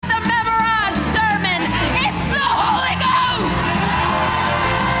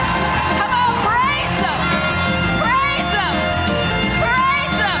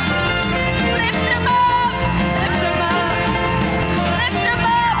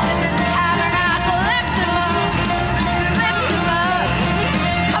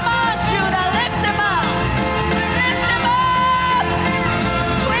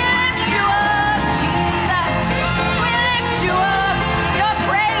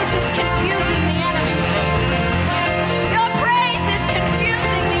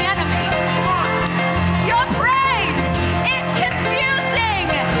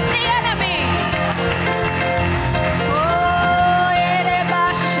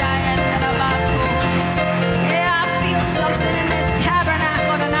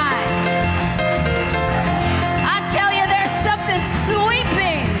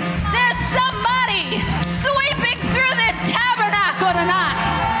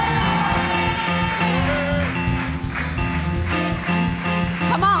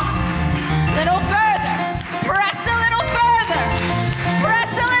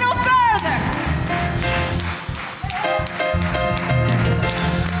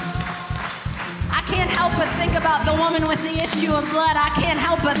about the woman with the issue of blood, I can't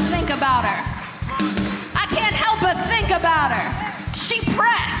help but think about her. I can't help but think about her. She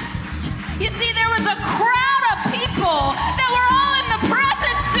pressed. You see, there was a crowd of people that were all in the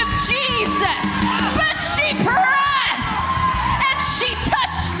presence of Jesus, but she pressed and she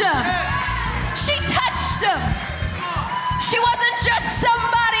touched him. She touched him. She wasn't just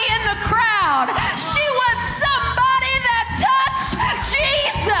somebody in the crowd. She was somebody that touched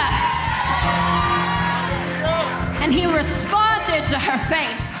Jesus. And he responded to her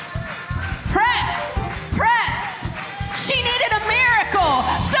faith. Press, press. She needed a miracle,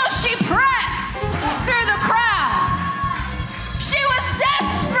 so she pressed through the crowd. She was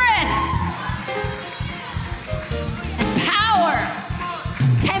desperate. And power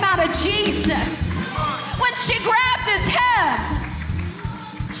came out of Jesus. When she grabbed his hem,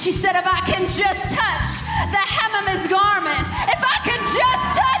 she said, if I can just touch the hem of his garment, if I can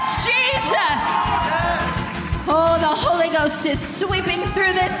just touch Jesus. Oh, the Holy Ghost is sweeping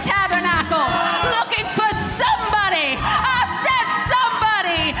through this tabernacle, looking for somebody. I said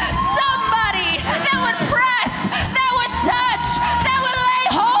somebody, somebody that would press, that would touch, that would lay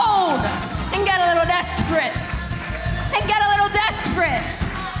hold and get a little desperate, and get a little desperate.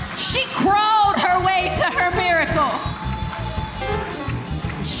 She crawled her way to her miracle.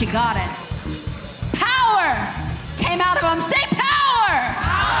 She got it. Power came out of him. Say power.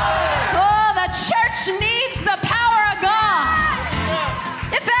 Oh, the church needs the power of God.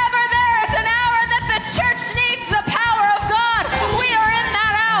 If ever there is an hour that the church needs the power of God, we are in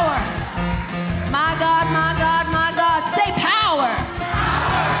that hour. My God, my God, my God. Say power.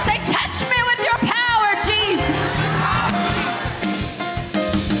 Say touch me with your power, Jesus.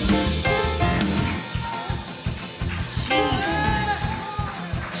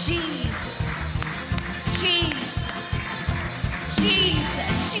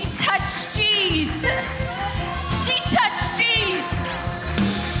 She touched Jesus.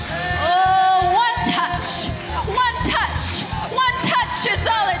 Oh, one touch is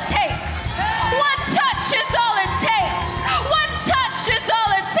all it takes. One touch is all it takes. One touch is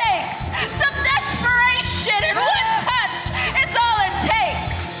all it takes. Some desperation and one touch is all it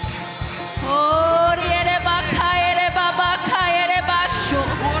takes. Oh,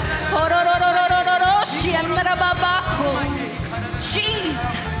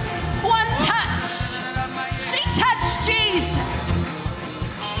 Jesus. One touch. She touched Jesus.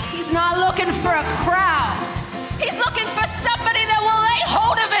 He's not looking for a crowd. He's looking for somebody that will lay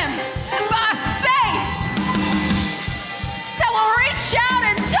hold of him by faith, that will reach out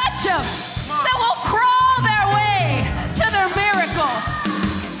and touch him, that will crawl their way to their miracle.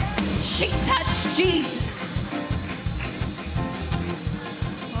 She touched Jesus.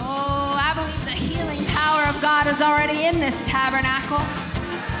 Oh, I believe the healing power of God is already in this tabernacle.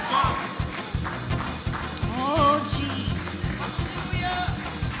 Oh, Jesus.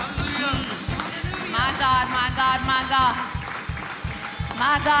 My God, my God, my God.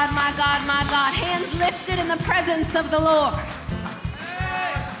 My God, my God, my God. Hands lifted in the presence of the Lord.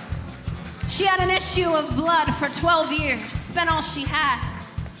 She had an issue of blood for 12 years. Spent all she had.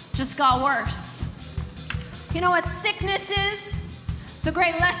 Just got worse. You know what sickness is? The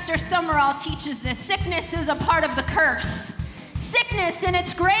great Lester Summerall teaches this. Sickness is a part of the curse. Sickness in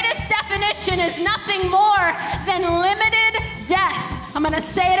its greatest definition is nothing more than limited death. I'm going to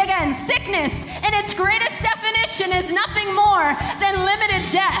say it again. Sickness in its greatest definition is nothing more than limited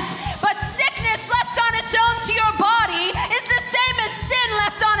death. But sickness left on its own to your body is the same as sin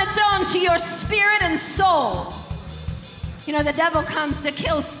left on its own to your spirit and soul. You know, the devil comes to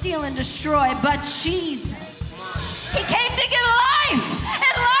kill, steal, and destroy, but Jesus, he came to give life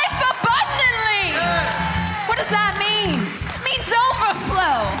and life abundantly. What does that mean? It means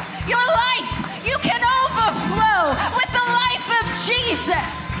overflow. Your life, you can overflow with the life of Jesus.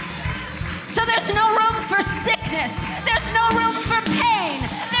 So there's no room for sickness. There's no room for pain.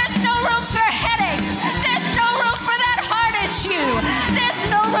 There's no room for headaches. There's no room for that heart issue. There's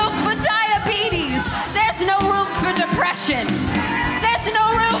no room for diabetes. There's no room for depression. There's no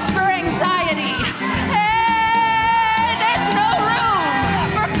room for anxiety. There's no room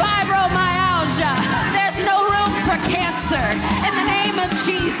for fibromyalgia. There's no room for cancer. In the name of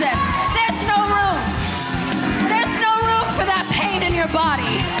Jesus, there's no room. There's no room for that pain in your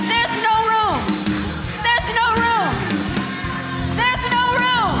body. There's no room. There's no room. There's no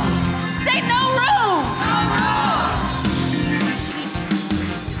room. Say no room. No room.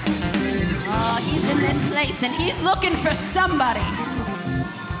 Oh, he's in this place and he's looking for somebody.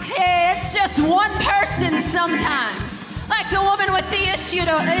 Hey, it's just one person sometimes. Like the woman with the issue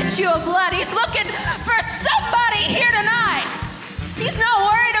of blood. He's looking for somebody here tonight. He's not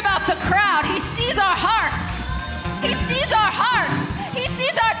worried about the crowd. He sees our hearts.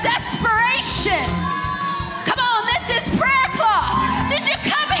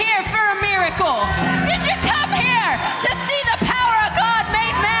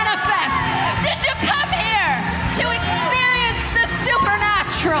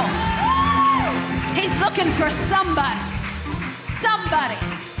 looking for somebody. Somebody.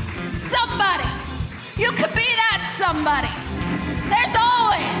 Somebody. You could be that somebody. There's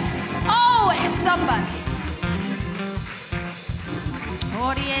always somebody.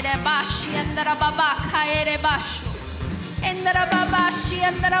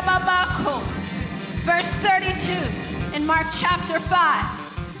 Verse 32 in Mark chapter 5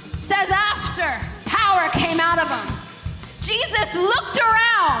 says, after power came out of him, Jesus looked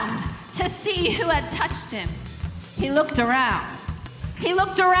around to see who had touched him. He looked around. He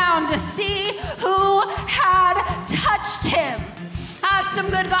looked around to see who had touched him. I have some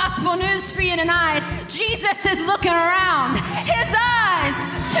good gospel news for you tonight. Jesus is looking around, his eyes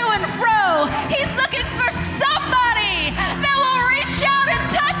to and fro. He's looking for somebody that will reach out and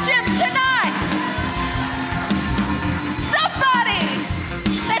touch him tonight. Somebody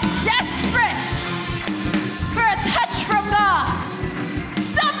that's desperate for a touch from God.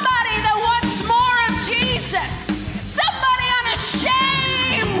 Somebody that wants more of Jesus. Somebody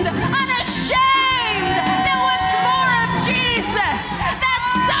unashamed that wants more of Jesus.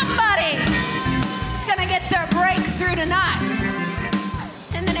 That's somebody that's going to get their breakthrough tonight.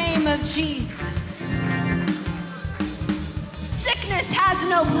 In the name of Jesus. Sickness has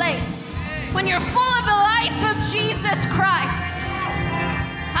no place when you're full of the life of Jesus Christ.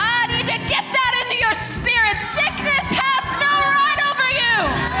 I need to get that into your spirit. Sickness has no right over you.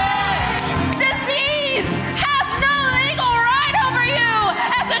 Disease has no legal right over you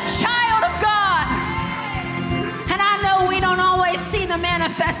as a child of God. And I know we don't always see the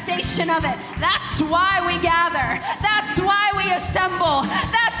manifestation of it. That's why we gather. That's why we assemble.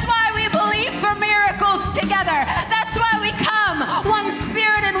 That's why we believe for miracles together. That's why we come, one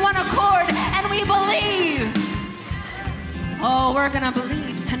spirit and one accord, and we believe. Oh, we're going to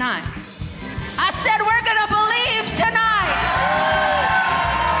believe tonight. I said we're going to believe tonight.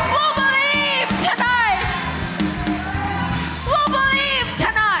 We'll believe tonight. We'll believe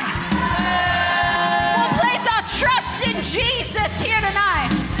tonight. We'll place our trust in Jesus here tonight.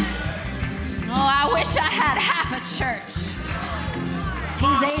 Oh, I wish I had half a church.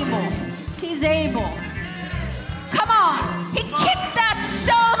 He's able. He's able. Come on. He kicked that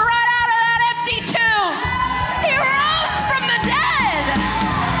stone right out of that empty tomb. He rose from the dead.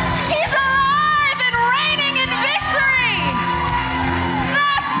 He's alive and reigning in victory.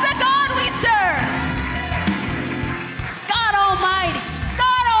 That's the God we serve. God Almighty.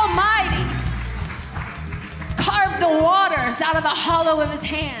 God Almighty carved the waters out of the hollow of his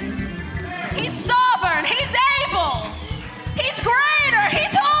hand. He's sovereign. He's able. He's greater.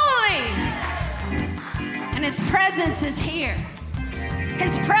 He's holy. And his presence is here.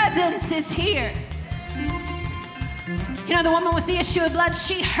 His presence is here. You know, the woman with the issue of blood,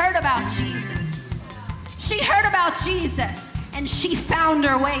 she heard about Jesus. She heard about Jesus, and she found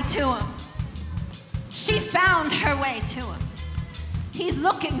her way to him. She found her way to him. He's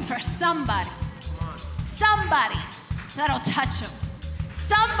looking for somebody. Somebody that'll touch him.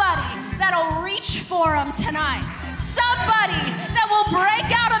 Somebody that'll reach for him tonight. Somebody that will break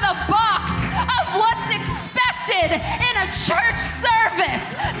out of the box of what's expected in a church service.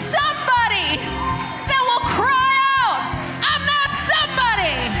 Somebody that will cry out, I'm that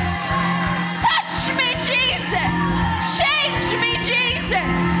somebody. Touch me, Jesus. Change me,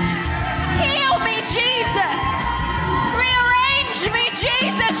 Jesus. Heal me, Jesus. Rearrange me,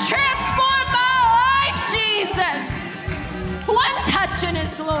 Jesus. Transform my life, Jesus. One touch in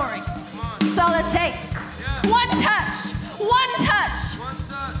his glory. That's all it takes. One touch. One touch.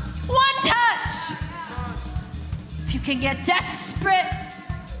 One touch. If you can get desperate,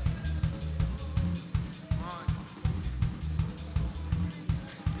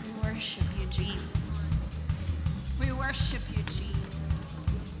 we worship you, Jesus. We worship you, Jesus.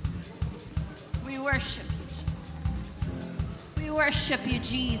 We worship you, Jesus. We worship you,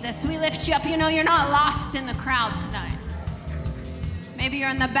 Jesus. We lift you up. You know, you're not lost in the crowd tonight. Maybe you're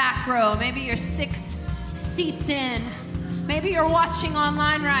in the back row. Maybe you're 6 seats in. Maybe you're watching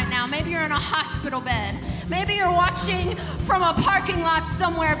online right now. Maybe you're in a hospital bed. Maybe you're watching from a parking lot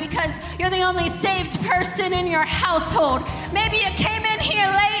somewhere because you're the only saved person in your household. Maybe you came in here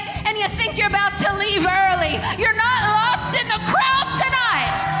late and you think you're about to leave early. You're not lost in the crowd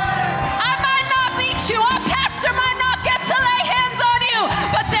tonight. I might not meet you. Our pastor might not get to lay hands on you,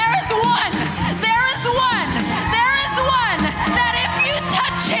 but there is one. There is one. There is one that if you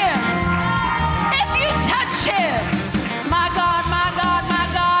touch him, my God, my God, my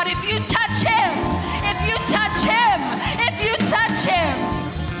God, if you touch him, if you touch him, if you touch him,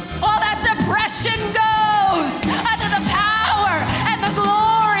 all that depression goes under the power and the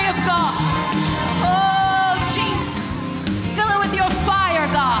glory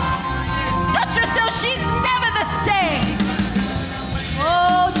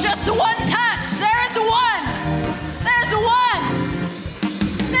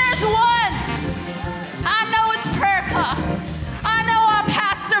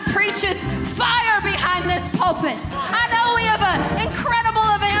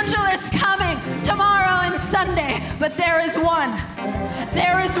there is one.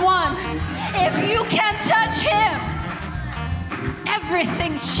 There is one. If you can touch him,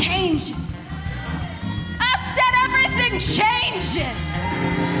 everything changes. I said everything changes.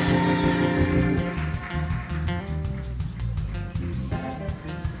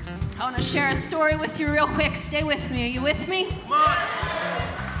 I want to share a story with you real quick. Stay with me. Are you with me?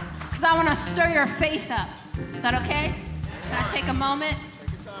 Because I want to stir your faith up. Is that okay? Can I take a moment?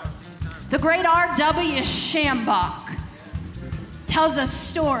 The great R.W. Schambach tells a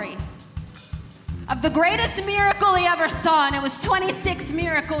story of the greatest miracle he ever saw, and it was 26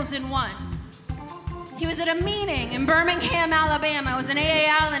 miracles in one. He was at a meeting in Birmingham, Alabama. It was an A.A.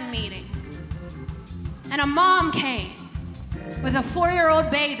 Allen meeting. And a mom came with a 4-year-old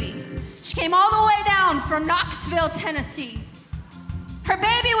baby. She came all the way down from Knoxville, Tennessee. Her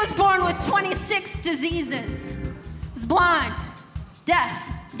baby was born with 26 diseases. Was blind, deaf,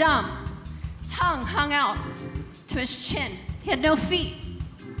 dumb. Tongue hung out to his chin. He had no feet,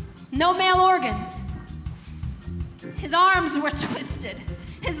 no male organs. His arms were twisted.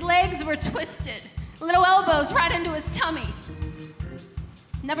 His legs were twisted. Little elbows right into his tummy.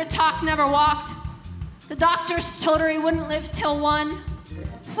 Never talked, never walked. The doctors told her he wouldn't live till 1.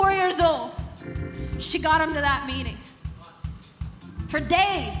 4 years old. She got him to that meeting. For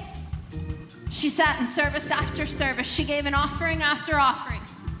days, she sat in service after service. She gave an offering after offering.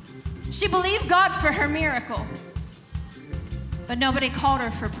 She believed God for her miracle, but nobody called her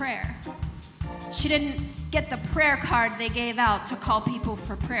for prayer. She didn't get the prayer card they gave out to call people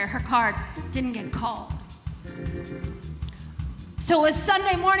for prayer. Her card didn't get called. So it was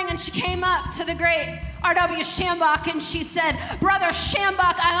Sunday morning, and she came up to the great R.W. Schambach, and she said, "Brother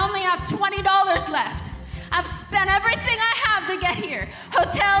Schambach, I only have $20 left. I've spent everything I have to get here,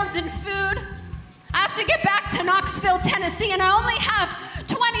 hotels and food. I have to get back to Knoxville, Tennessee, and I only have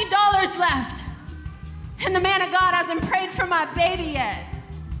 $20 left. And the man of God hasn't prayed for my baby yet."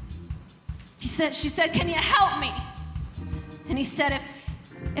 She said, "Can you help me?" And he said,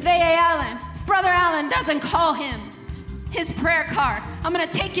 if A.A. Allen, if Brother Allen doesn't call him his prayer card, I'm going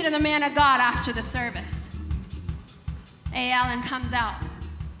to take you to the man of God after the service. A.A. Allen comes out.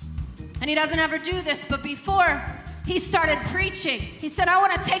 And he doesn't ever do this, but before he started preaching, he said, "I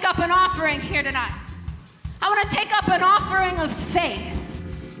want to take up an offering here tonight. I want to take up an offering of faith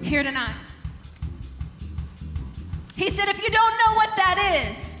here tonight." He said, if you don't know what that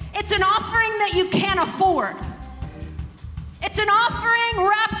is, it's an offering that you can't afford. It's an offering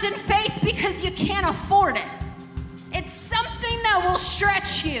wrapped in faith because you can't afford it. It's something that will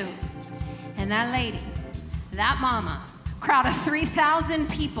stretch you. And that lady, that mama, crowd of 3,000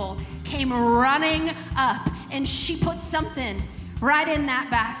 people came running up, and she put something right in that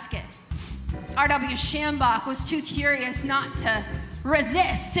basket. R.W. Schambach was too curious not to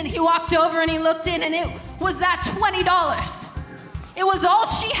resist, and he walked over and he looked in, and it was that $20. It was all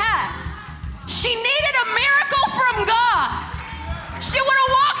she had. She needed a miracle from God. She would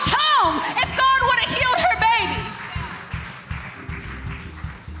have walked home if God would have healed her baby.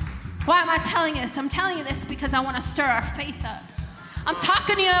 Why am I telling you this? I'm telling you this because I want to stir our faith up. I'm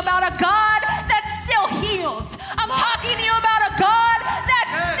talking to you about a God that still heals. I'm talking to you about a God that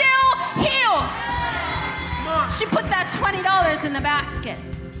still heals. She put that $20 in the basket.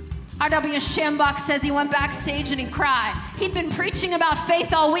 R.W. Schambach says he went backstage and he cried. He'd been preaching about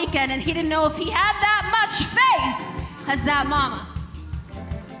faith all weekend, and he didn't know if he had that much faith as that mama.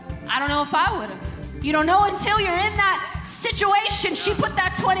 I don't know if I would have. You don't know until you're in that situation. She put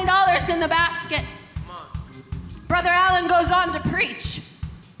that $20 in the basket. Brother Allen goes on to preach.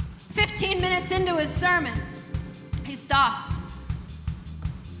 15 minutes into his sermon, he stops.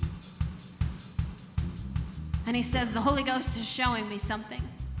 And he says, "The Holy Ghost is showing me something.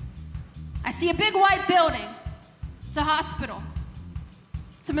 I see a big white building. It's a hospital.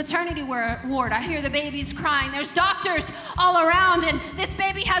 It's a maternity ward. I hear the babies crying. There's doctors all around, and this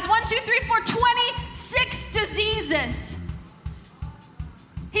baby has 26 diseases."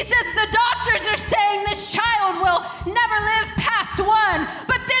 He says, "The doctors are saying this child will never live past 1,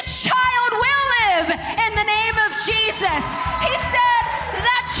 but this child will live in the name of Jesus." He said,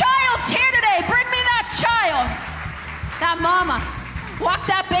 "That child's here today. Bring me that child." That mama walked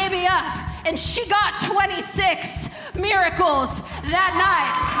that baby up, and she got 26 miracles that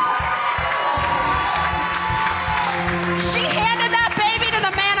night. She handed that baby to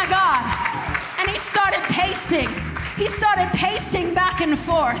the man of God, and he started pacing. He started pacing back and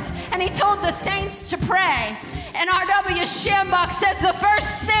forth, and he told the saints to pray. And R.W. Schambach says the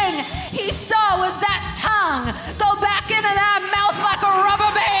first thing he saw was that tongue go back into that mouth like a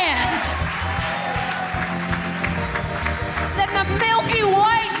rubber band. Then the milky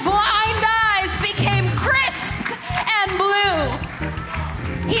white blind eyes became crisp and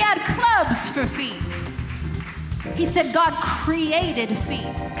subs for feet. He said God created feet.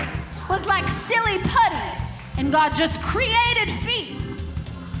 It was like silly putty, and God just created feet.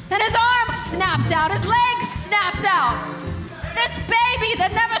 Then his arms snapped out, his legs snapped out. This baby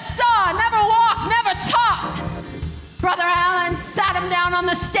that never saw, never walked, never talked. Brother Allen sat him down on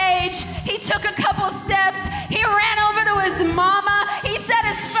the stage. He took a couple steps. He ran over to his mama. He said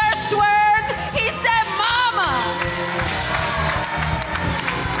his first words. He said, "Mama."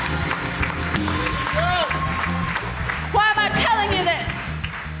 Why am I telling you this?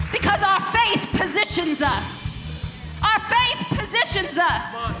 Because our faith positions us. Our faith positions us.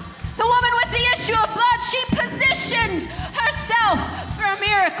 The woman with the issue of blood, she positioned herself for a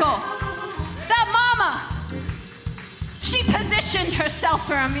miracle. That mama, she positioned herself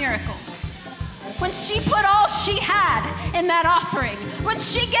for a miracle. When she put all she had in that offering, when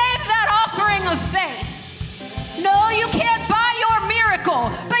she gave that offering of faith. No, you can't buy your miracle,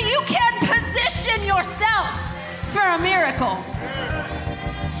 but you can position yourself for a miracle.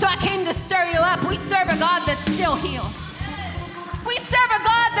 So I came to stir you up. We serve a God that still heals. We serve a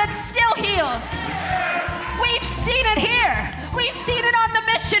God that still heals. We've seen it here. We've seen it on the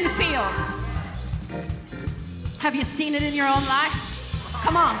mission field. Have you seen it in your own life?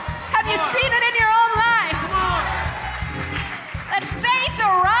 Come on. Have you seen it in your own life? Let faith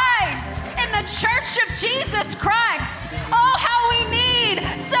arise in the church of Jesus Christ. Oh, how we need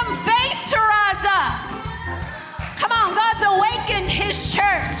some faith to rise up. Come on, God's awakened his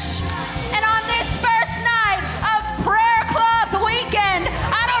church. And on this first night of Prayer Cloth Weekend,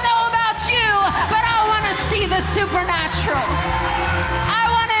 I don't know about you, but I want to see the supernatural. I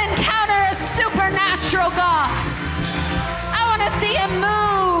want to encounter a supernatural God. I want to see him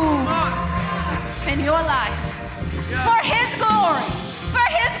move in your life. For his glory. For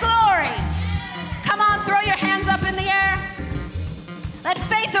his glory. Come on, throw your hands up in the air. Let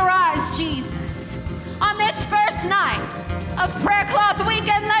faith arise, Jesus. On this first night of Prayer Cloth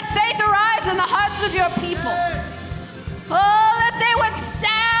Weekend, let faith arise in the hearts of your people. Oh, that they would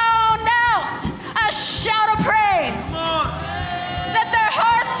sound out a shout of praise. That their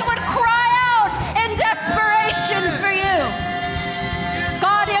hearts would cry out in desperation for you.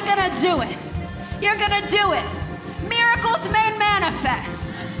 God, you're going to do it. You're going to do it. Miracles made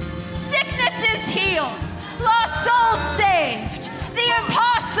manifest. Sickness is healed. Lost souls saved. The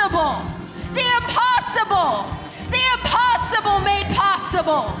impossible. The impossible. The impossible made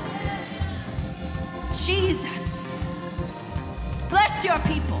possible. Jesus. Bless your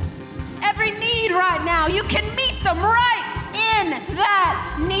people. Every need right now, you can meet them right in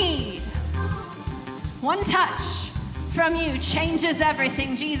that need. One touch from you changes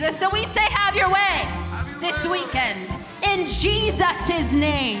everything, Jesus. So we say, have your way this weekend. In Jesus'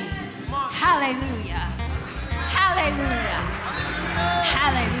 name. Hallelujah. Hallelujah.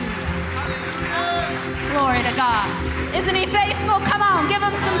 Hallelujah. Glory to God. Isn't he faithful? Come on, give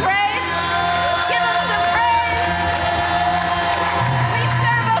him some praise. Give him some praise. We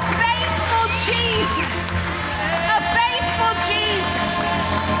serve a faithful Jesus. A faithful Jesus.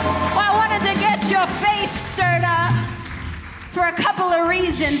 Well, I wanted to get your faith stirred up for a couple of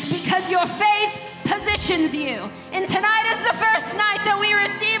reasons, because your faith positions you. And tonight is the first night that we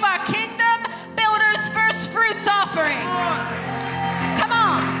receive our Kingdom Builders First Fruits offering. Come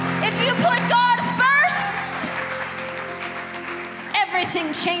on. If you put God first,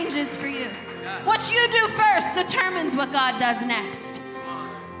 everything changes for you. What you do first determines what God does next.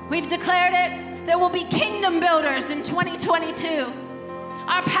 We've declared it. There will be kingdom builders in 2022.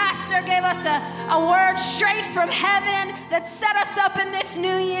 Our pastor gave us a word straight from heaven that set us up in this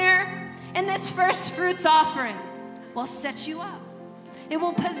new year. And this first fruits offering will set you up. It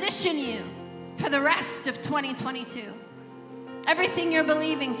will position you for the rest of 2022. Everything you're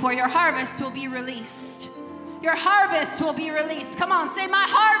believing for, your harvest will be released. Your harvest will be released. Come on, say, my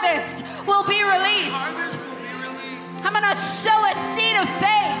harvest will be released. I'm going to sow a seed of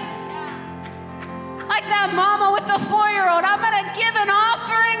faith. Like that mama with the 4-year-old, I'm going to give an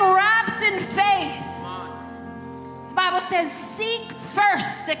offering wrapped in faith. The Bible says, seek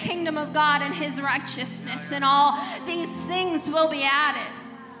first the kingdom of God and his righteousness, and all these things will be added.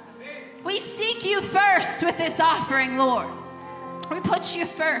 We seek you first with this offering, Lord. We put you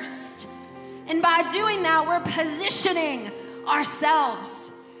first. And by doing that, we're positioning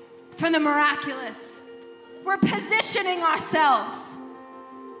ourselves for the miraculous. We're positioning ourselves.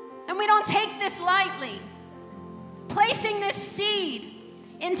 And we don't take this lightly. Placing this seed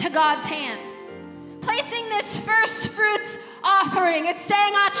into God's hand. Placing this first fruits offering. It's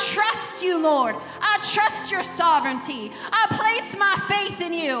saying, I trust you, Lord. I trust your sovereignty. I place my faith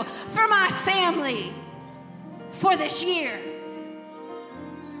in you for my family for this year.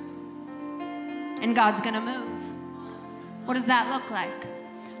 and God's gonna move. What does that look like?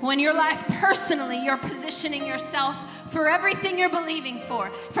 When your life personally, you're positioning yourself for everything you're believing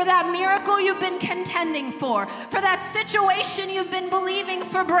for that miracle you've been contending for that situation you've been believing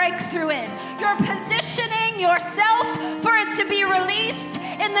for breakthrough in. You're positioning yourself for it to be released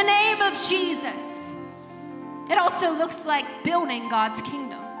in the name of Jesus. It also looks like building God's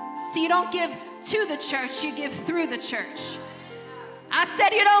kingdom. So you don't give to the church, you give through the church. I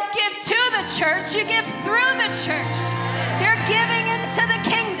said you don't give to the church, you give through the church. You're giving into the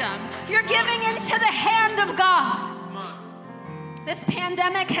kingdom. You're giving into the hand of God. This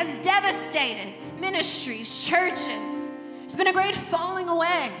pandemic has devastated ministries, churches. There's been a great falling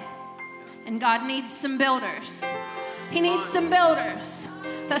away. And God needs some builders. He needs some builders.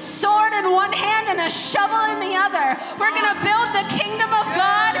 The sword in one hand and a shovel in the other. We're going to build the kingdom of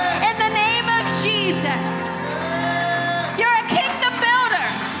God in the name of Jesus. You're a kingdom builder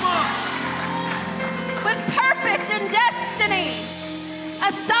with purpose and destiny,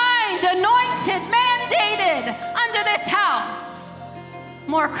 assigned, anointed, mandated under this house.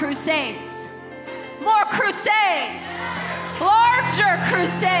 More crusades, larger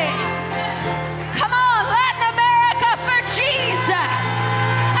crusades. Come on, Latin America for Jesus.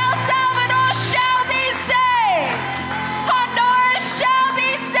 El Salvador shall be saved. Honduras shall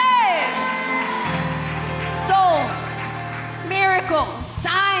be saved. Souls, miracles,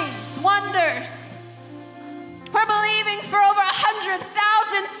 signs, wonders. We're believing for over 100,000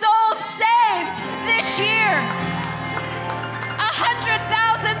 souls saved this year.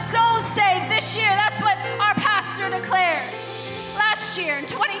 100,000 souls saved this year. That's what our pastor declared. Last year, in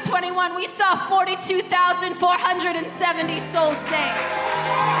 2021, we saw 42,470 souls saved.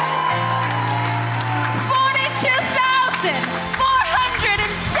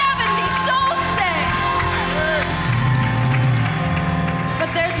 42,470 souls saved. But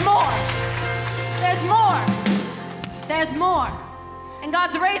there's more. There's more. There's more. And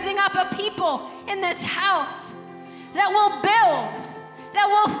God's raising up a people in this house that will build, that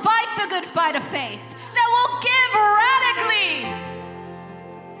will fight the good fight of faith, that will give radically.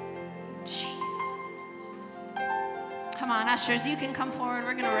 Jesus. Come on, ushers, you can come forward.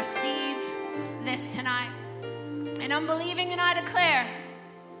 We're going to receive this tonight. And I'm believing and I declare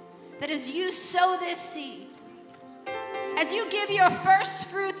that as you sow this seed, as you give your first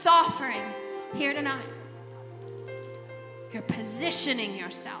fruits offering here tonight, you're positioning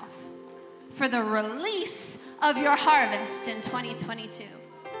yourself for the release of your harvest in 2022.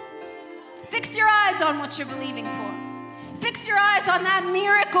 Fix your eyes on what you're believing for. Fix your eyes on that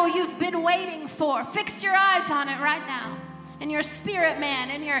miracle you've been waiting for. Fix your eyes on it right now. And your spirit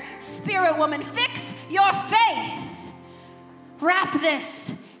man and your spirit woman, fix your faith. Wrap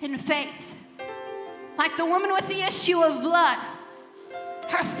this in faith. Like the woman with the issue of blood.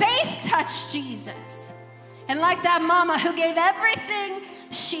 Her faith touched Jesus. And like that mama who gave everything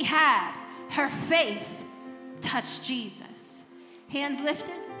she had, her faith touched Jesus. Hands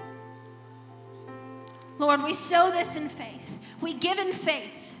lifted. Lord, we sow this in faith. We give in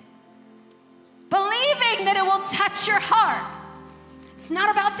faith, believing that it will touch your heart. It's not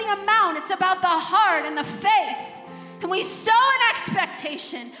about the amount, it's about the heart and the faith. And we sow in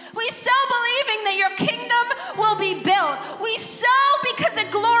expectation. We sow believing that your kingdom will be built. We sow because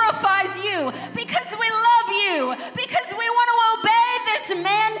it glorifies you, because we love you, because we want to obey this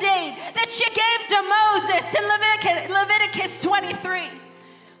mandate that you gave to Moses in Leviticus 23.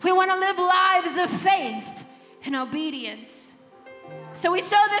 We want to live lives of faith and obedience. So we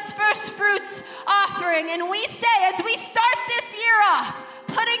sow this first fruits offering, and we say, as we start this year off,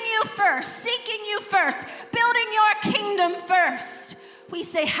 putting you first, seeking you first, building your kingdom first, we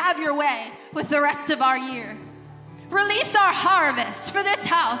say, have your way with the rest of our year. Release our harvest for this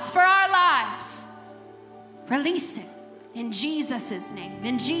house, for our lives. Release it in Jesus' name.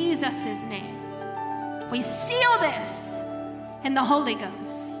 In Jesus' name. We seal this in the Holy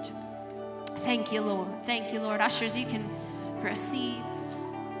Ghost. Thank you, Lord. Thank you, Lord. Ushers, you can receive.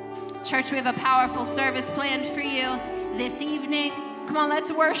 Church, we have a powerful service planned for you this evening. Come on,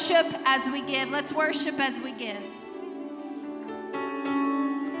 let's worship as we give. Let's worship as we give.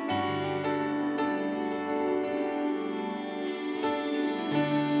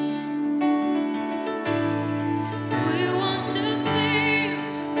 We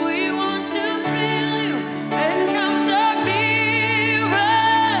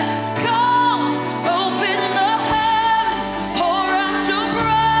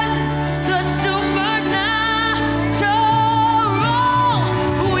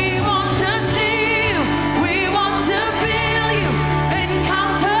want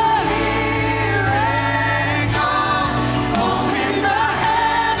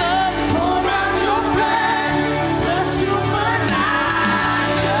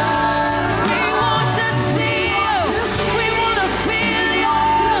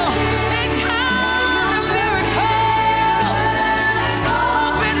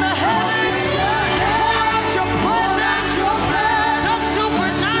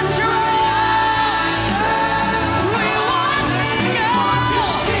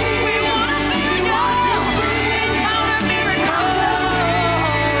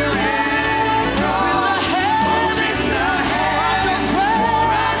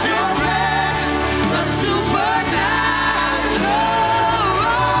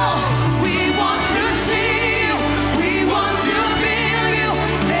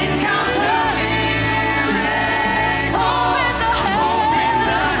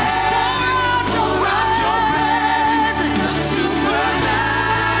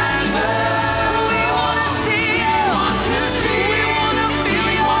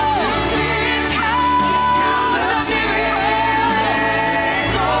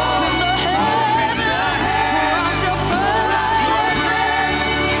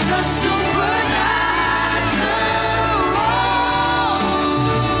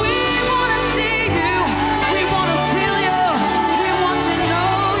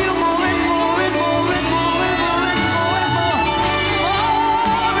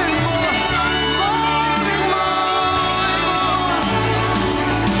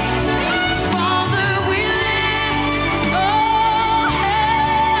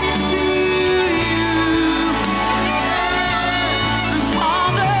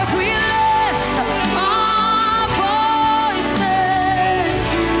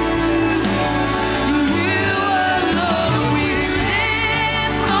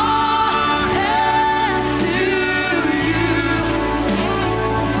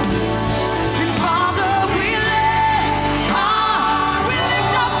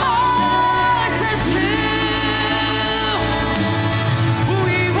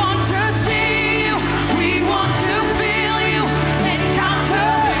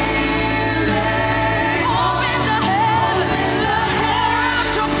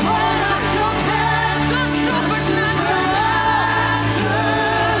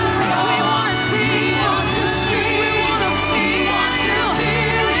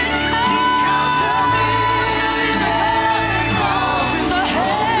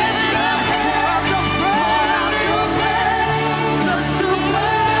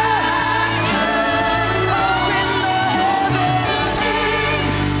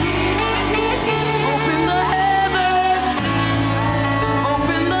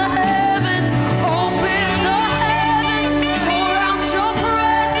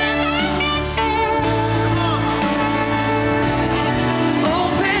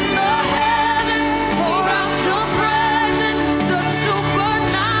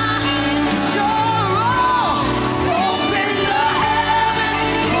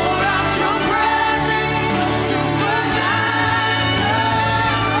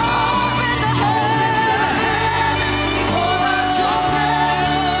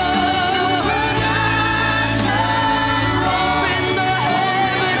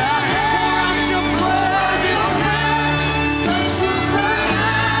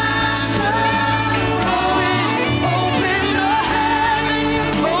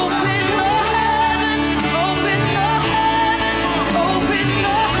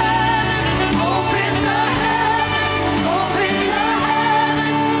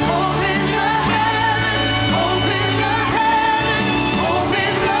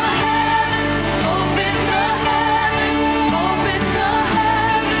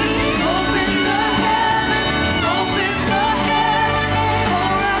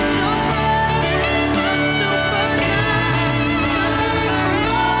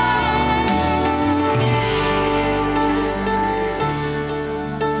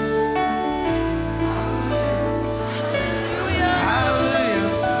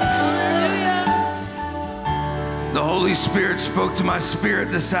Spirit spoke to my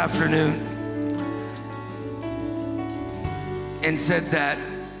spirit this afternoon and said that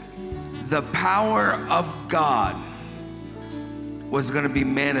the power of God was going to be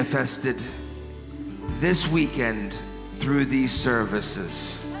manifested this weekend through these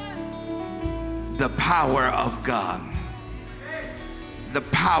services. The power of God. The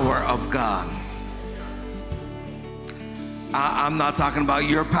power of God. I'm not talking about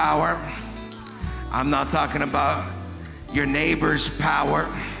your power. I'm not talking about your neighbor's power.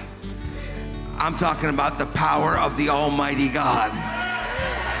 I'm talking about the power of the Almighty God.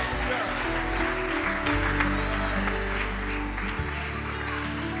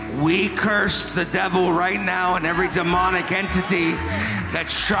 We curse the devil right now and every demonic entity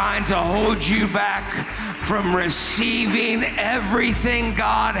that's trying to hold you back from receiving everything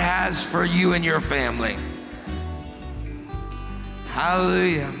God has for you and your family.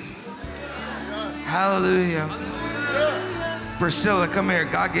 Hallelujah. Hallelujah. Priscilla, come here.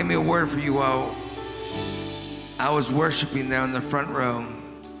 God gave me a word for you while I was worshiping there in the front row.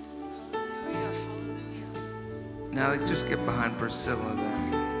 Now just get behind Priscilla there.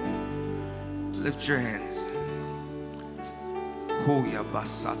 Lift your hands.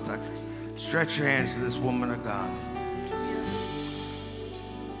 Stretch your hands to this woman of God.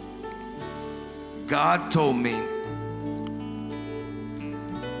 God told me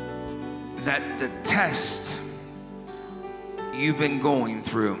that the test you've been going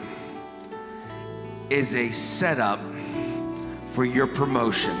through is a setup for your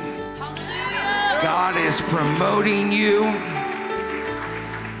promotion. God is promoting you.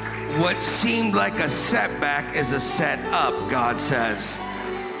 What seemed like a setback is a setup, God says.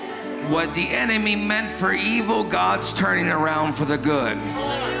 What the enemy meant for evil, God's turning around for the good.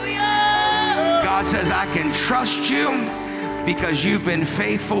 God says, I can trust you because you've been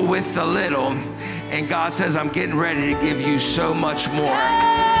faithful with the little. And God says, I'm getting ready to give you so much more.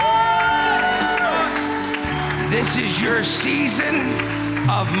 This is your season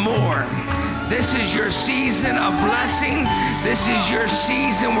of more. This is your season of blessing. This is your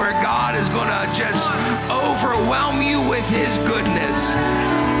season where God is going to just overwhelm you with his goodness.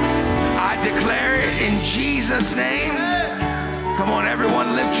 I declare it in Jesus' name. Come on,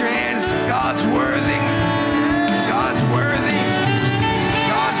 everyone, lift your hands. God's worthy. God's worthy.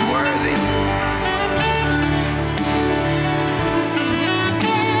 God's worthy.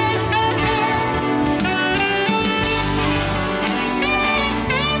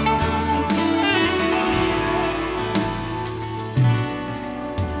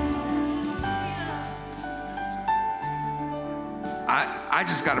 I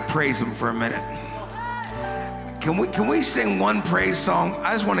just got to praise him for a minute. Can we sing one praise song?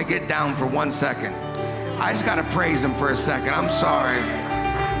 I just want to get down for 1 second. I just got to praise him for a second. I'm sorry.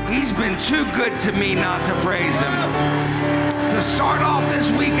 He's been too good to me not to praise him. To start off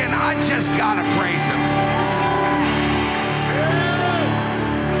this weekend, I just got to praise him.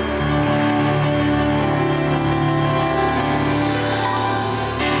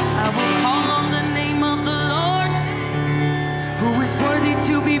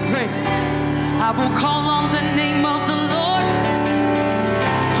 To be praised. I will call on the name of the Lord,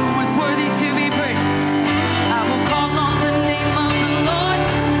 who is worthy to be praised. I will call on the name of the Lord,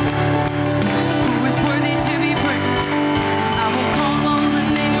 who is worthy to be praised. I will call on the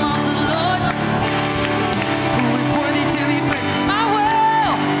name of the Lord, who is worthy to be praised. I will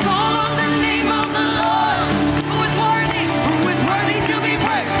call on the name of the Lord, who is worthy to be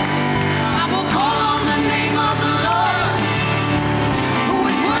praised. I will call on the name of the Lord,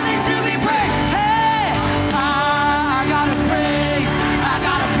 to be praised. Hey, I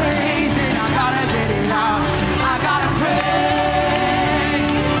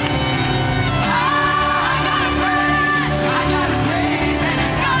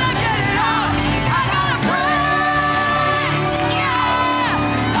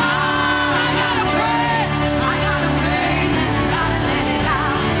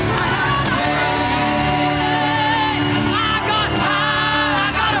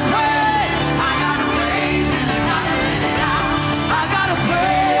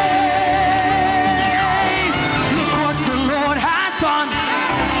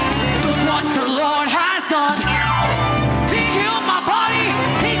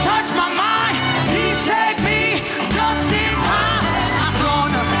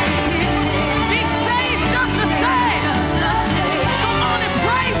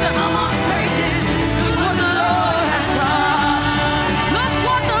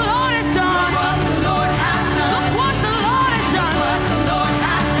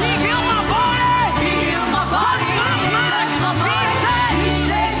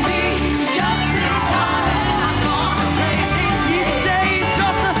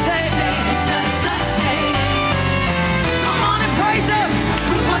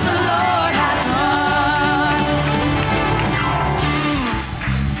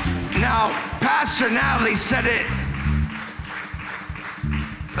Natalie said it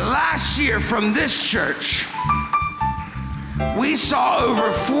last year from this church. We saw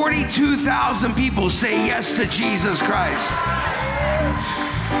over 42,000 people say yes to Jesus Christ.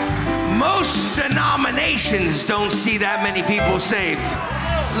 Most denominations don't see that many people saved,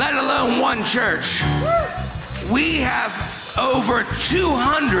 let alone one church. We have over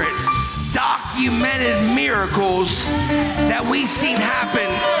 200 documented miracles that we've seen happen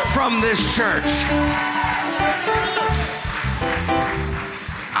from this church.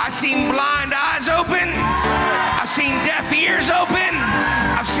 I've seen blind eyes open. I've seen deaf ears open.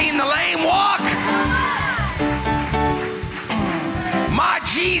 I've seen the lame walk. My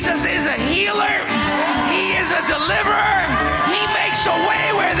Jesus is a healer. He is a deliverer. He makes a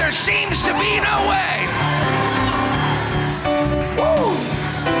way where there seems to be no way. Woo.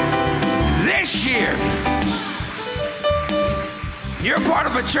 This year, you're part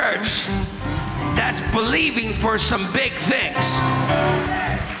of a church that's believing for some big things.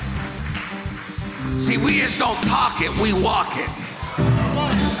 See, we just don't talk it, we walk it.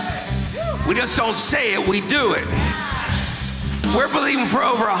 We just don't say it, we do it. We're believing for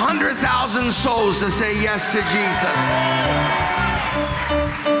over 100,000 souls to say yes to Jesus.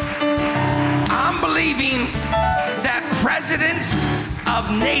 I'm believing that presidents of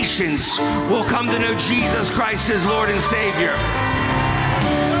nations will come to know Jesus Christ as Lord and Savior.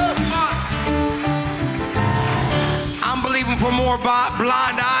 I'm believing for more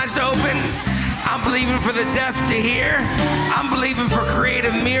blind eyes to open. I'm believing for the deaf to hear. I'm believing for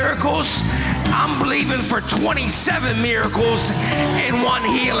creative miracles. I'm believing for 27 miracles and one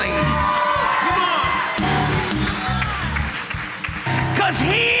healing. Because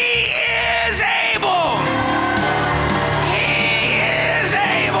He is able. He is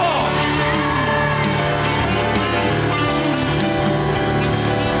able.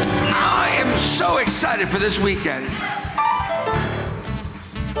 I am so excited for this weekend.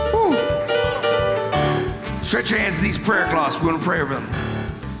 Woo. Stretch your hands to these prayer cloths. We want to pray over them.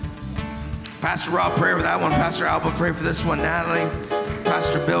 Pastor Rob, pray over that one. Pastor Alba, pray for this one. Natalie,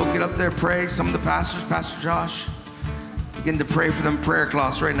 Pastor Bill, get up there, pray. Some of the pastors, Pastor Josh, begin to pray for them prayer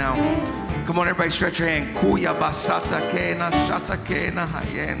cloths right now. Come on, everybody, stretch your hand. Kuya basata kena shata kena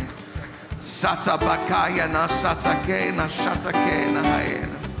hayen. Sata bakaya na sata kena shata kena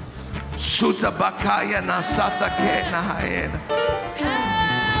hayen. Suta bakaya na sata kena hayen.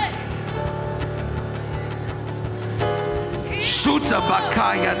 Suta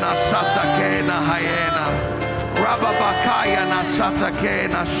bakaya na satake na hayena. Rabba bakaya na satake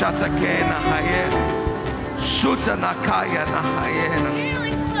na shatake na hayena. Suta nakaya na hayena.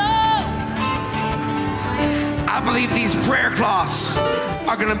 I believe these prayer cloths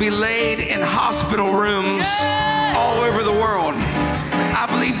are going to be laid in hospital rooms all over the world. I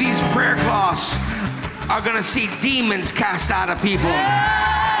believe these prayer cloths are going to see demons cast out of people.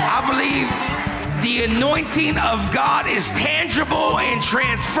 I believe the anointing of God is tangible and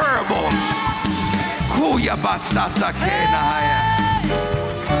transferable. Kuya basata kenaya.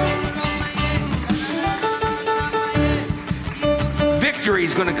 Victory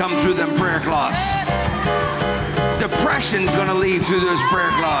is going to come through them prayer cloths. Depression is going to leave through those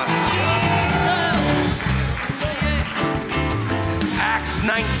prayer cloths. Acts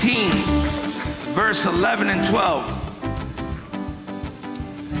 19, verse 11 and 12.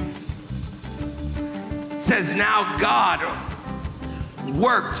 Says, now God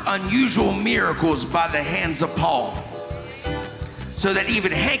worked unusual miracles by the hands of Paul, so that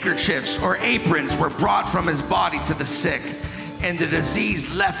even handkerchiefs or aprons were brought from his body to the sick, and the disease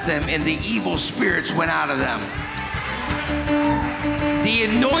left them, and the evil spirits went out of them. The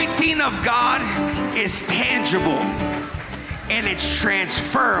anointing of God is tangible and it's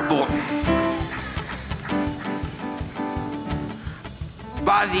transferable.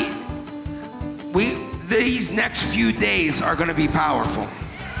 These next few days are going to be powerful.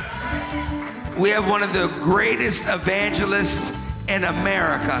 We have one of the greatest evangelists in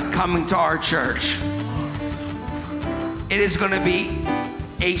America coming to our church. It is going to be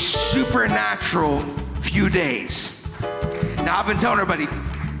a supernatural few days. Now, I've been telling everybody,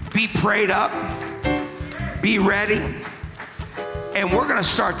 be prayed up, be ready, and we're going to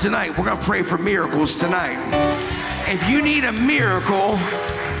start tonight. We're going to pray for miracles tonight. If you need a miracle,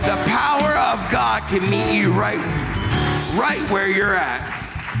 the power of God can meet you right where you're at.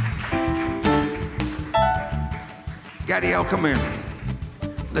 Gadiel, come here.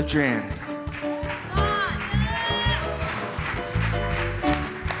 Lift your hand.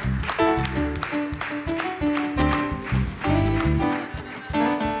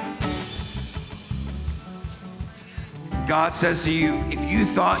 God says to you, if you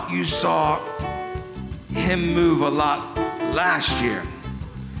thought you saw him move a lot last year.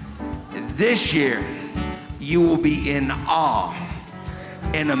 This year, you will be in awe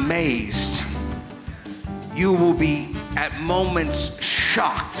and amazed. You will be at moments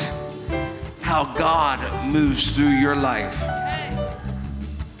shocked how God moves through your life.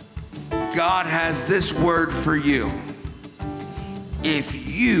 God has this word for you. If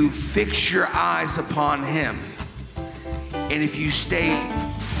you fix your eyes upon him, and if you stay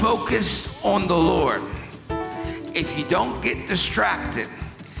focused on the Lord, if you don't get distracted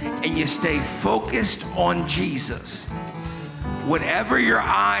and you stay focused on Jesus, whatever your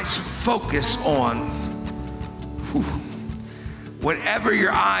eyes focus on, whatever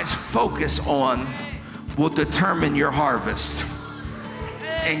your eyes focus on will determine your harvest.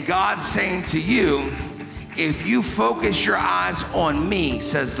 And God's saying to you, if you focus your eyes on me,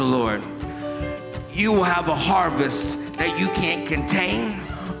 says the Lord, you will have a harvest that you can't contain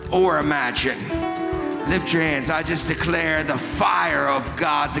or imagine. Lift your hands. I just declare the fire of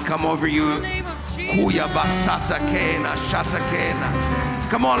God to come over you.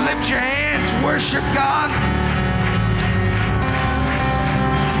 Come on, lift your hands. Worship God.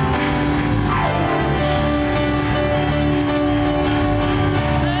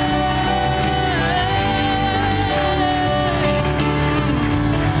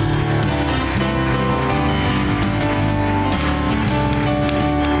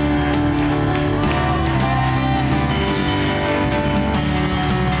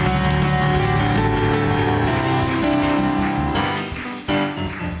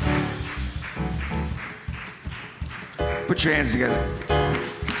 Put your hands together.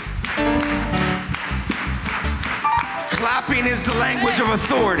 Clapping is the language of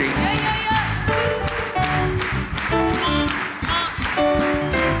authority.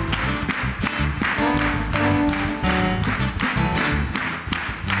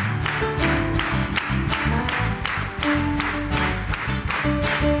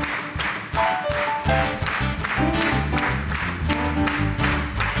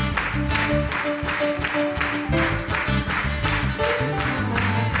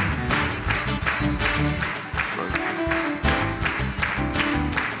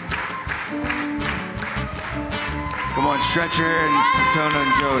 Stretch your hands, Tona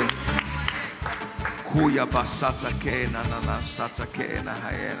and Joey. Kuya basata ke na na na sata ke na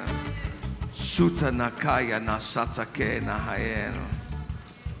hayena. Suta nakaya na sata ke na hayena.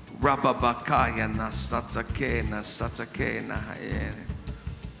 Rababakaya na sata ke na hayena.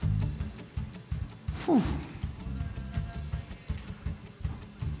 Whew.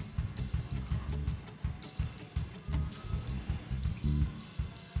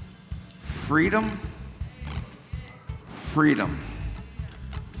 Freedom. Freedom,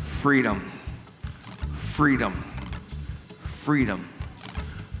 freedom, freedom, freedom.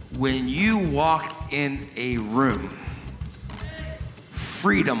 When you walk in a room,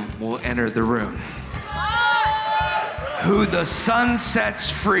 freedom will enter the room. Who the Son sets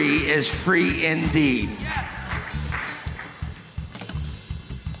free is free indeed.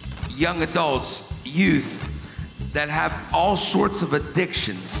 Young adults, youth that have all sorts of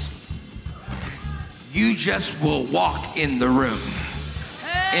addictions, you just will walk in the room,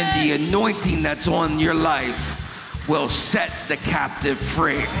 and the anointing that's on your life will set the captive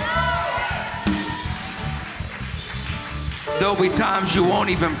free. There'll be times you won't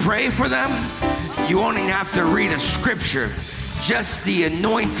even pray for them. You won't even have to read a scripture. Just the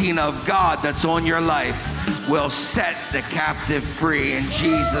anointing of God that's on your life will set the captive free in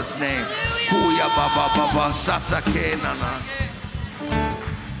Jesus' name.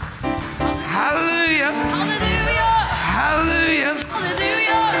 Hallelujah. Hallelujah. Hallelujah.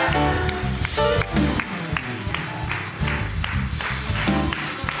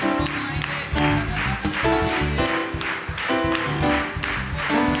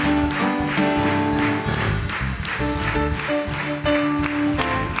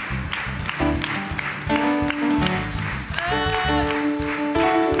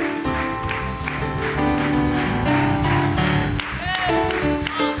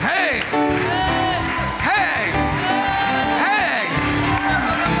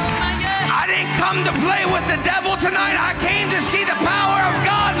 Tonight I came to see the power of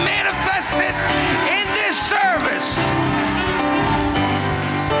God manifested in this service.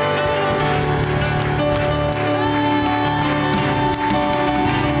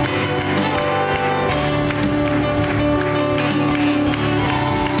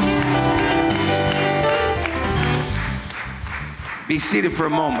 Be seated for a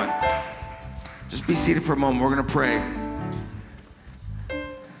moment. Just be seated for a moment. We're going to pray.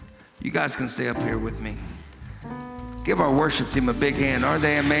 You guys can stay up here with me. Give our worship team a big hand. Aren't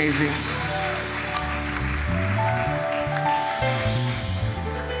they amazing?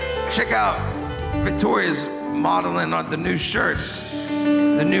 check out Victoria's modeling on the new shirts,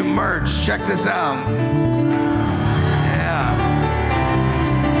 the new merch. Check this out. Yeah.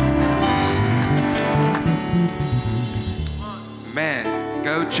 Man,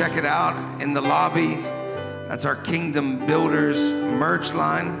 go check it out in the lobby. That's our Kingdom Builders merch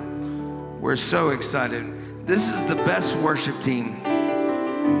line. We're so excited. This is the best worship team.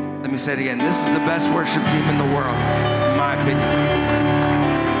 Let me say it again. This is the best worship team in the world, in my opinion.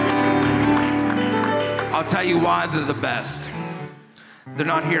 I'll tell you why they're the best. They're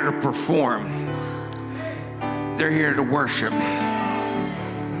not here to perform. They're here to worship.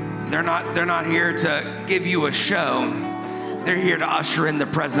 They're not here to give you a show. They're here to usher in the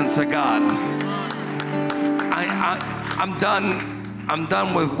presence of God. I'm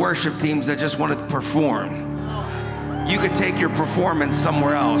done with worship teams that just want to perform. You could take your performance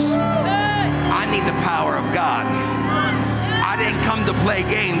somewhere else. I need the power of God. I didn't come to play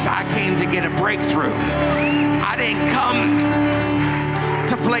games. I came to get a breakthrough. I didn't come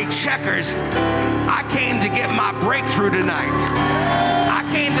to play checkers. I came to get my breakthrough tonight. I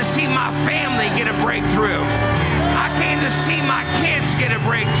came to see my family get a breakthrough. I came to see my kids get a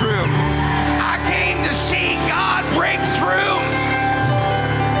breakthrough. I came to see God break through.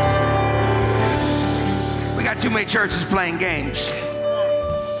 We got too many churches playing games.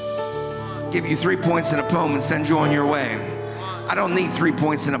 Give you 3 points in a poem and send you on your way. I don't need 3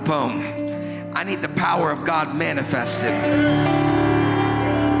 points in a poem. I need the power of God manifested.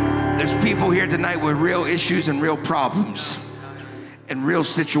 There's people here tonight with real issues and real problems and real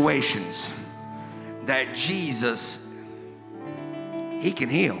situations that Jesus, he can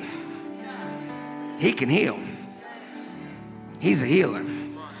heal. He can heal. He's a healer.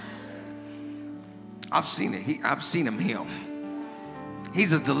 I've seen it. I've seen him heal.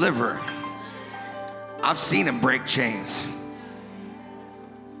 He's a deliverer. I've seen him break chains.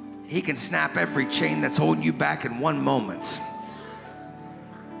 He can snap every chain that's holding you back in one moment.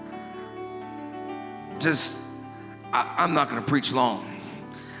 I'm not going to preach long.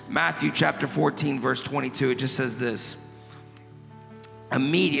 Matthew chapter 14, verse 22, it just says this.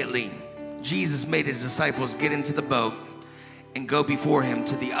 Immediately, Jesus made his disciples get into the boat and go before him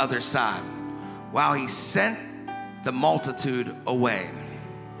to the other side, while he sent the multitude away.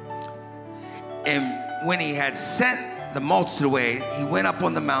 And when he had sent the multitude away, he went up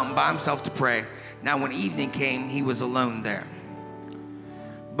on the mountain by himself to pray. Now when evening came, he was alone there.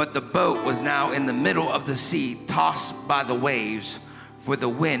 But the boat was now in the middle of the sea, tossed by the waves, for the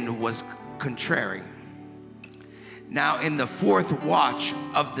wind was contrary. Now in the fourth watch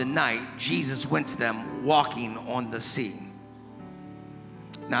of the night, Jesus went to them walking on the sea.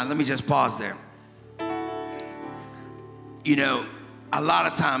 Now let me just pause there. You know, a lot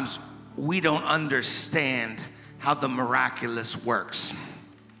of times we don't understand how the miraculous works.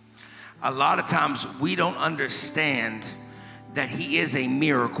 A lot of times we don't understand that he is a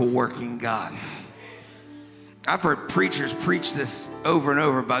miracle working God. I've heard preachers preach this over and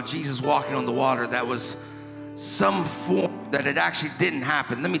over about Jesus walking on the water. That was some form that it actually didn't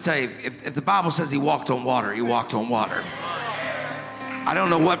happen. Let me tell you, if the Bible says he walked on water, he walked on water. I don't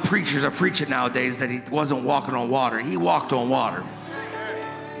know what preachers are preaching nowadays that he wasn't walking on water. He walked on water.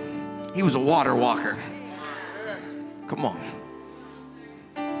 He was a water walker. Come on.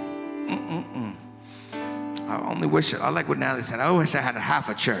 I only wish, I like what Natalie said, I wish I had half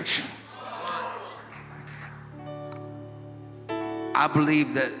a church. I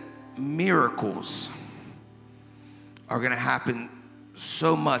believe that miracles are going to happen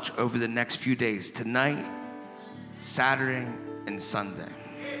so much over the next few days, tonight, Saturday, and Sunday.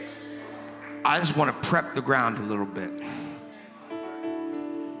 I just want to prep the ground a little bit.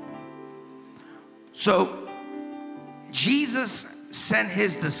 So, Jesus sent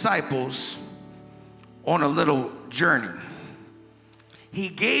his disciples on a little journey. He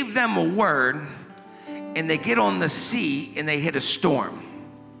gave them a word, and they get on the sea and they hit a storm.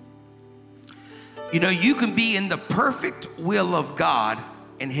 You know, you can be in the perfect will of God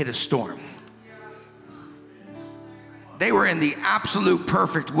and hit a storm. They were in the absolute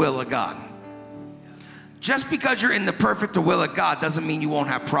perfect will of God. Just because you're in the perfect will of God doesn't mean you won't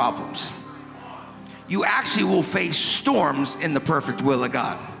have problems. You actually will face storms in the perfect will of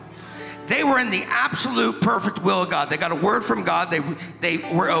God. They were in the absolute perfect will of God. They got a word from God. They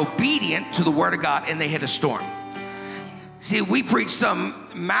were obedient to the word of God, and they hit a storm. See, we preach some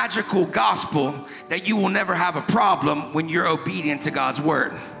magical gospel that you will never have a problem when you're obedient to God's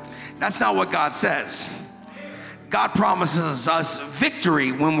word. That's not what God says. God promises us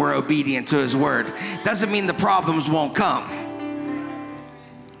victory when we're obedient to his word. Doesn't mean the problems won't come.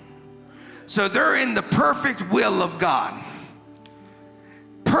 So they're in the perfect will of God.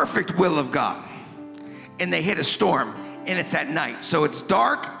 perfect will of God, and they hit a storm, and it's at night. So it's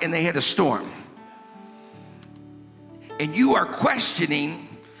dark and they hit a storm. And you are questioning,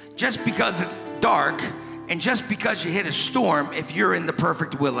 just because it's dark and just because you hit a storm, if you're in the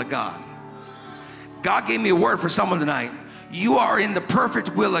perfect will of God. God gave me a word for someone tonight. You are in the perfect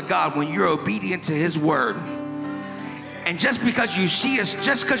will of God when you're obedient to his word. And just because you see us,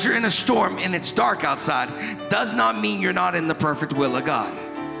 just because you're in a storm and it's dark outside, does not mean you're not in the perfect will of God.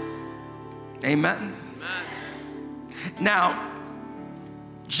 Amen. Now,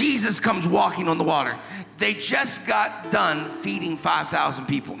 Jesus comes walking on the water. They just got done feeding 5,000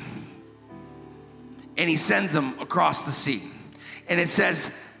 people. And he sends them across the sea. And it says,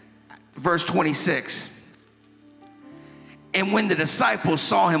 verse 26, and when the disciples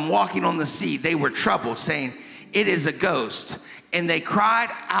saw him walking on the sea, they were troubled, saying, it is a ghost. And they cried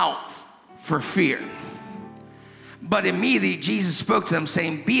out for fear. But immediately Jesus spoke to them,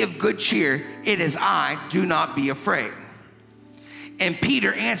 saying, be of good cheer, it is I, do not be afraid. And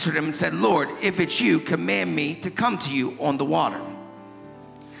Peter answered him and said, Lord, if it's you, command me to come to you on the water.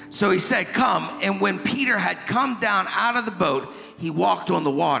 So he said, come. And when Peter had come down out of the boat, he walked on the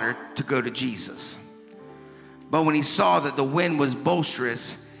water to go to Jesus. But when he saw that the wind was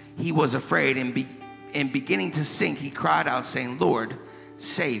boisterous, he was afraid, and beginning to sink, he cried out, saying, Lord,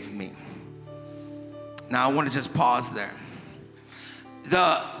 save me. Now I want to just pause there.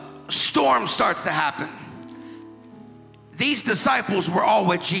 The storm starts to happen. These disciples were all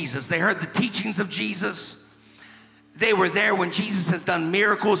with Jesus. They heard the teachings of Jesus. They were there when Jesus has done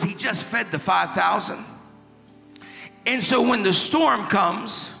miracles. He just fed the 5,000. And so when the storm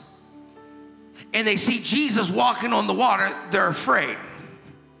comes and they see Jesus walking on the water, they're afraid.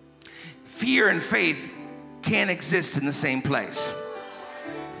 Fear and faith can't exist in the same place.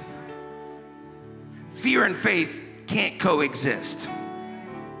 Fear and faith can't coexist.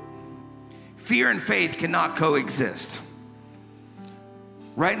 Fear and faith cannot coexist.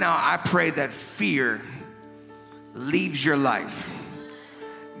 Right now, I pray that fear leaves your life.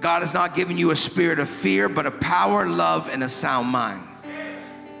 God has not given you a spirit of fear, but a power, love, and a sound mind.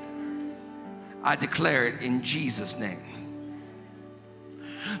 I declare it in Jesus' name.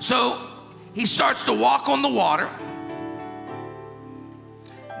 So he starts to walk on the water.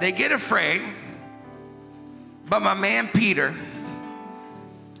 They get afraid, but my man Peter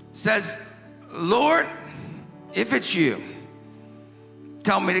says, Lord, if it's you,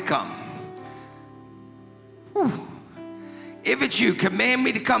 tell me to come. Whew. If it's you, command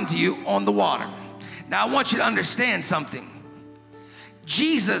me to come to you on the water. Now I want you to understand something.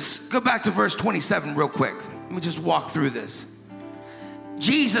 Jesus, go back to verse 27 real quick. Let me just walk through this.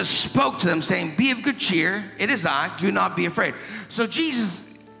 Jesus spoke to them saying, be of good cheer, it is I, do not be afraid. So Jesus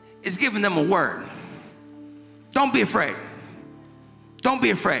is giving them a word. Don't be afraid. Don't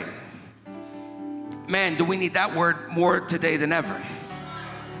be afraid. Man, do we need that word more today than ever?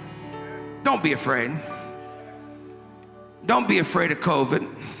 Don't be afraid. Don't be afraid of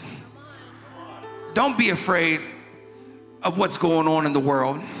COVID. Don't be afraid of what's going on in the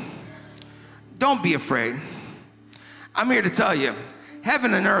world. Don't be afraid. I'm here to tell you,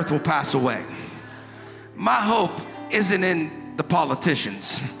 heaven and earth will pass away. My hope isn't in the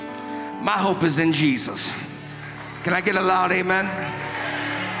politicians. My hope is in Jesus. Can I get a loud amen?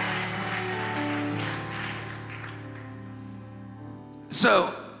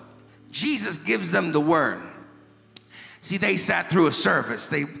 So Jesus gives them the word. See, they sat through a service.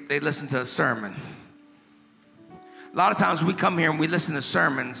 They listened to a sermon. A lot of times we come here and we listen to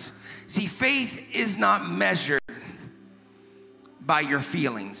sermons. See, faith is not measured by your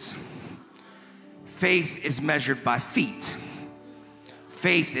feelings. Faith is measured by feet.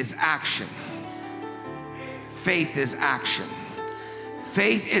 Faith is action. Faith is action.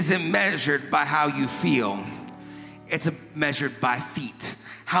 Faith isn't measured by how you feel. It's measured by feet.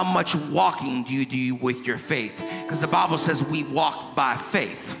 How much walking do you do with your faith? Because the Bible says we walk by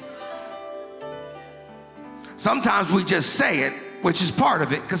faith. Sometimes we just say it, which is part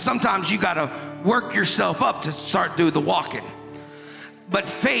of it, because sometimes you got to work yourself up to start doing the walking. But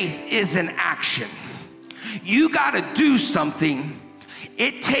faith is an action. You got to do something.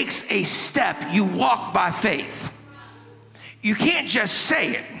 It takes a step. You walk by faith. You can't just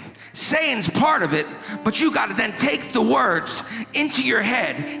say it. Saying's part of it, but you got to then take the words into your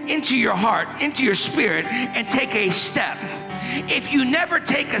head, into your heart, into your spirit, and take a step. If you never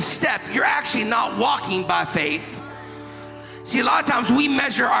take a step, you're actually not walking by faith. See, a lot of times we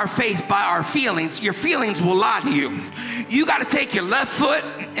measure our faith by our feelings. Your feelings will lie to you. You got to take your left foot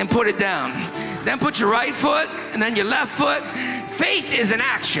and put it down. Then put your right foot and then your left foot. Faith is an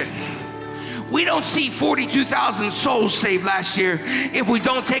action. We don't see 42,000 souls saved last year if we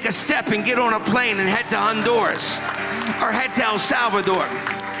don't take a step and get on a plane and head to Honduras or head to El Salvador.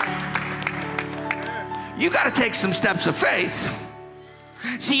 You got to take some steps of faith.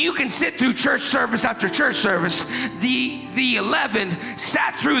 See, you can sit through church service after church service. The 11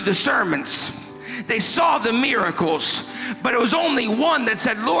 sat through the sermons. They saw the miracles, but it was only one that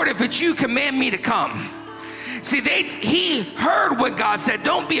said, Lord, if it's you, command me to come. See, he heard what God said.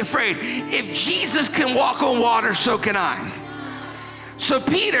 Don't be afraid. If Jesus can walk on water, so can I. So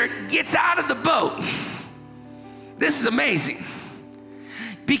Peter gets out of the boat. This is amazing.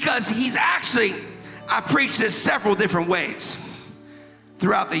 Because he's actually, I preached this several different ways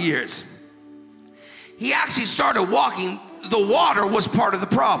throughout the years. He actually started walking. The water was part of the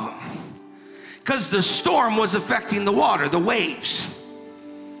problem. Because the storm was affecting the water, the waves.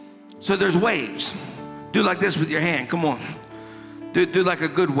 So there's waves. Do like this with your hand. Come on. Do like a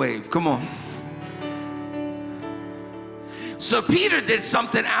good wave. Come on. So Peter did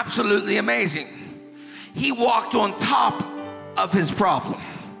something absolutely amazing. He walked on top of his problem.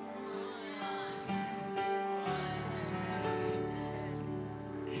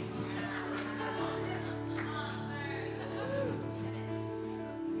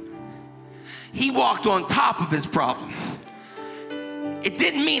 He walked on top of his problem. It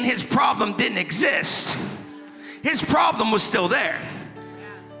didn't mean his problem didn't exist. His problem was still there.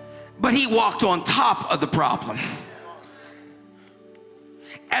 But he walked on top of the problem.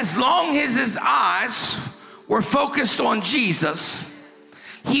 As long as his eyes were focused on Jesus,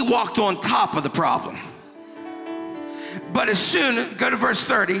 he walked on top of the problem. But as soon, go to verse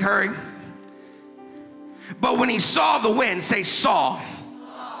 30, hurry. But when he saw the wind, say saw.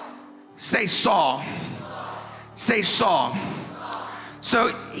 Say saw. Say saw.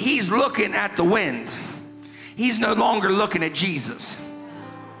 So he's looking at the wind. He's no longer looking at Jesus.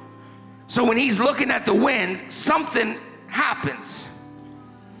 So when he's looking at the wind, something happens.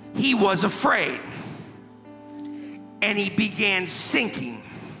 He was afraid. And he began sinking.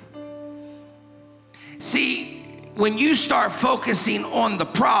 See, when you start focusing on the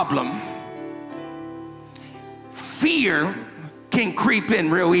problem, fear can creep in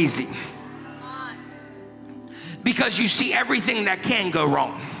real easy. Because you see everything that can go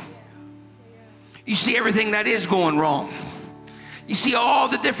wrong. You see everything that is going wrong. You see all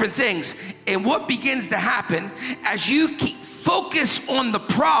the different things. And what begins to happen as you keep focus on the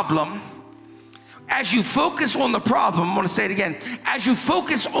problem, as you focus on the problem, I'm going to say it again. As you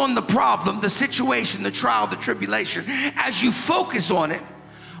focus on the problem, the situation, the trial, the tribulation, as you focus on it,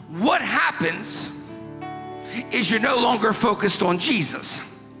 what happens is you're no longer focused on Jesus.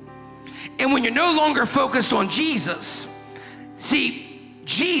 And when you're no longer focused on Jesus, see,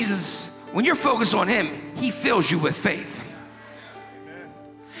 Jesus, when you're focused on him, he fills you with faith.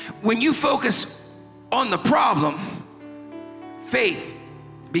 When you focus on the problem, faith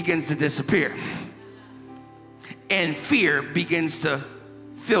begins to disappear. And fear begins to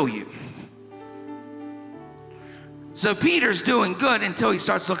fill you. So Peter's doing good until he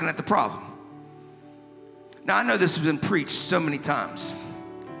starts looking at the problem. Now, I know this has been preached so many times.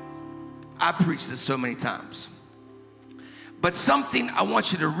 I preached this so many times. But something I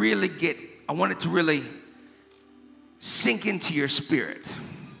want you to really get, I want it to really sink into your spirit.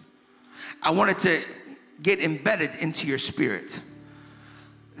 I want it to get embedded into your spirit.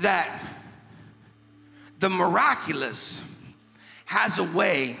 That the miraculous has a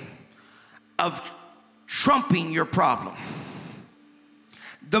way of trumping your problem.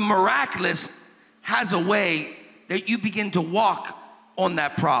 The miraculous has a way that you begin to walk on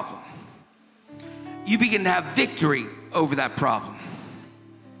that problem. You begin to have victory over that problem.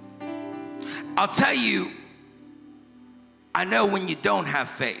 I'll tell you, I know when you don't have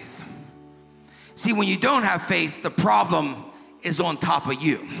faith. See, when you don't have faith, the problem is on top of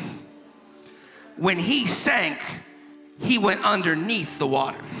you. When he sank, he went underneath the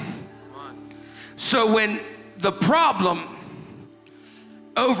water. So when the problem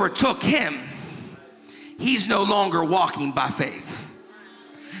overtook him, he's no longer walking by faith.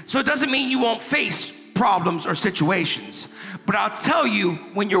 So it doesn't mean you won't face problems or situations. But I'll tell you,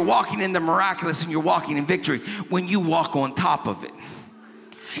 when you're walking in the miraculous and you're walking in victory, when you walk on top of it.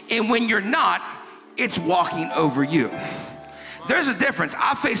 And when you're not, it's walking over you. There's a difference.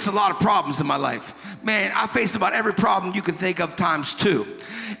 I faced a lot of problems in my life. Man, I faced about every problem you can think of times 2,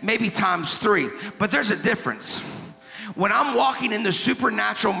 maybe times 3. But there's a difference. When I'm walking in the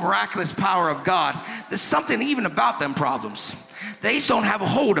supernatural, miraculous power of God, there's something even about them problems. They just don't have a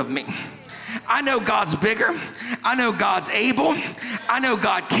hold of me. I know God's bigger. I know God's able. I know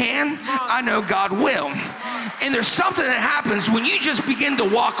God can. I know God will. And there's something that happens when you just begin to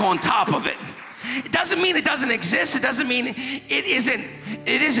walk on top of it. It doesn't mean it doesn't exist. It doesn't mean it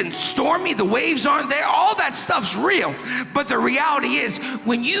isn't stormy. The waves aren't there. All that stuff's real. But the reality is,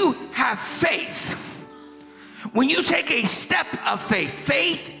 when you have faith, when you take a step of faith,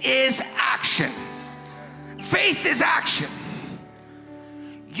 faith is action. Faith is action.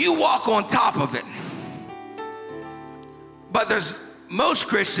 You walk on top of it. But there's most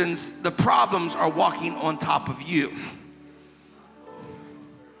Christians, the problems are walking on top of you.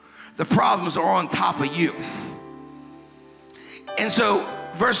 The problems are on top of you. And so,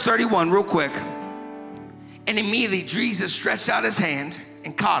 verse 31, real quick. And immediately Jesus stretched out his hand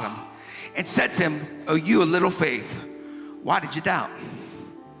and caught him and said to him, "Oh, you of little faith, why did you doubt?"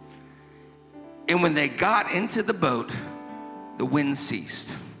 And when they got into the boat, the wind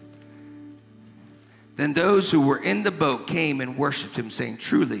ceased. Then those who were in the boat came and worshiped him, saying,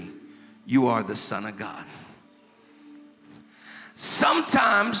 "Truly, you are the Son of God."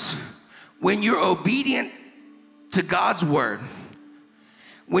 Sometimes when you're obedient to God's word,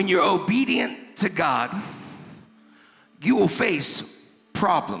 when you're obedient to God, you will face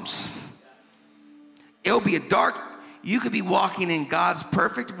problems. It'll be you could be walking in God's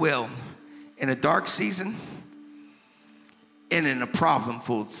perfect will in a dark season and in a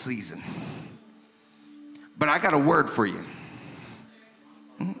problem-filled season. But I got a word for you.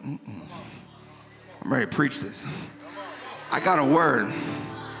 I'm ready to preach this. I got a word.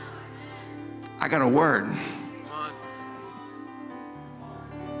 I got a word.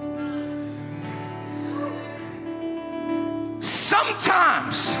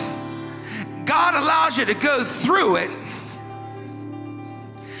 Sometimes God allows you to go through it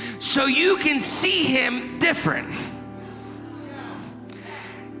so you can see him different.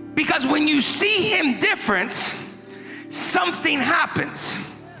 Because when you see him different, something happens.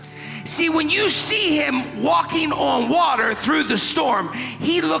 See, when you see him walking on water through the storm,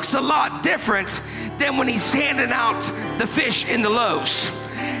 he looks a lot different than when he's handing out the fish and the loaves.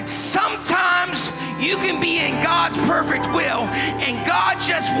 Sometimes you can be in God's perfect will, and God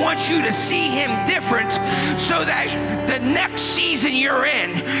just wants you to see him different so that the next season you're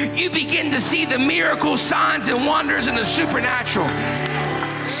in, you begin to see the miracles, signs, and wonders and the supernatural.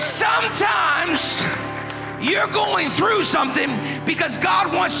 Sometimes you're going through something because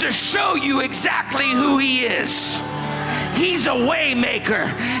God wants to show you exactly who he is. He's a way maker.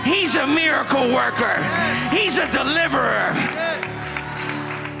 He's a miracle worker. He's a deliverer.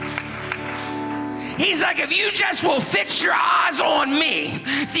 He's like, if you just will fix your eyes on me,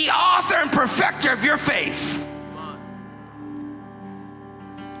 the author and perfecter of your faith,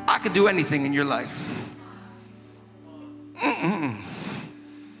 I can do anything in your life.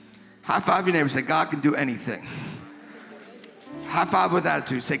 High five your neighbor, say, God can do anything. High five with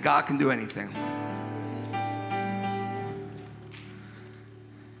attitude, say, God can do anything.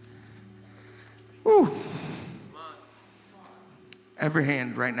 Woo. Every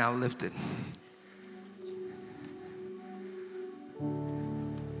hand right now lifted.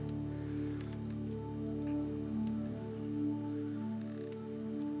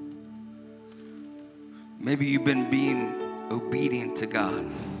 Maybe you've been being obedient to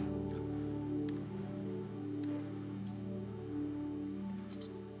God.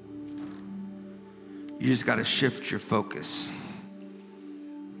 You just got to shift your focus.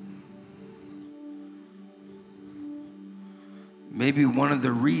 Maybe one of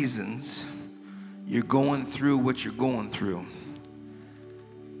the reasons you're going through what you're going through,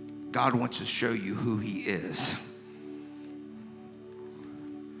 God wants to show you who he is.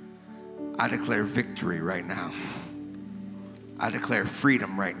 I declare victory right now. I declare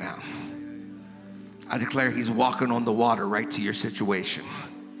freedom right now. I declare he's walking on the water right to your situation.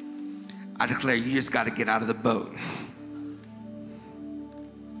 I declare you just got to get out of the boat.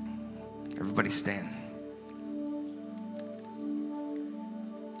 Everybody stand.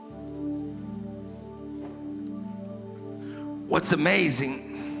 What's amazing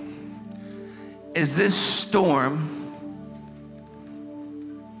is this storm,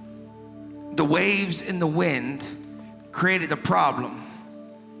 the waves and the wind created a problem,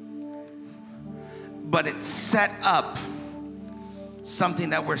 but it set up something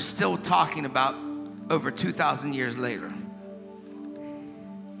that we're still talking about over 2,000 years later.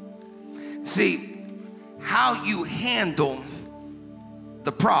 See, how you handle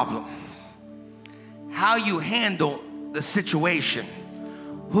the problem, how you handle the situation,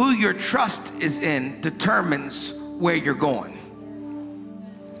 who your trust is in determines where you're going.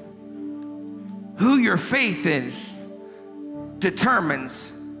 Who your faith is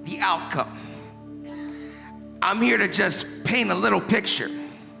determines the outcome. I'm here to just paint a little picture.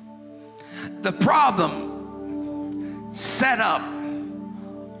 The problem set up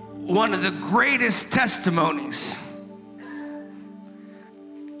one of the greatest testimonies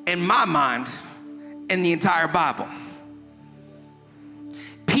in my mind in the entire Bible.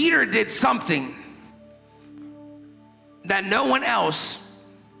 Peter did something that no one else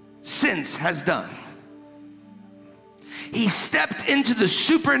since has done. He stepped into the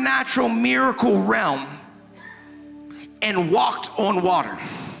supernatural miracle realm and walked on water.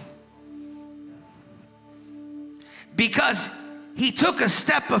 Because he took a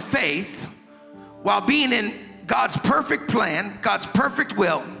step of faith while being in God's perfect plan, God's perfect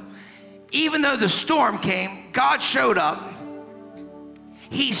will. Even though the storm came, God showed up.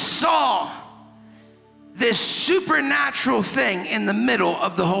 He saw this supernatural thing in the middle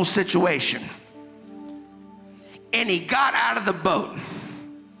of the whole situation. And he got out of the boat.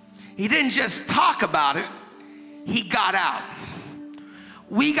 He didn't just talk about it, he got out.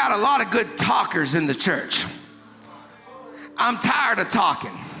 We got a lot of good talkers in the church. I'm tired of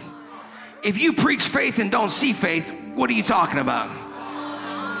talking. If you preach faith and don't see faith, what are you talking about?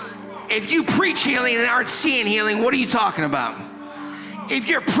 If you preach healing and aren't seeing healing, what are you talking about? If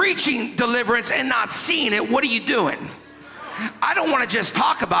you're preaching deliverance and not seeing it, what are you doing? I don't want to just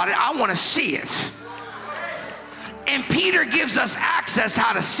talk about it, I want to see it. And Peter gives us access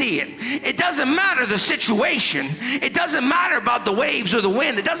how to see it. It doesn't matter the situation. It doesn't matter about the waves or the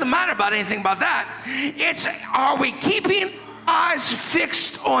wind. It doesn't matter about anything about that. It's, are we keeping eyes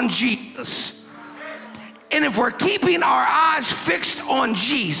fixed on Jesus? And if we're keeping our eyes fixed on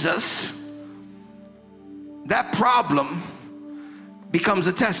Jesus, that problem becomes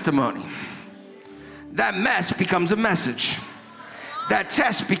a testimony. That mess becomes a message. That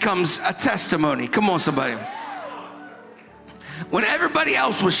test becomes a testimony. Come on, somebody. When everybody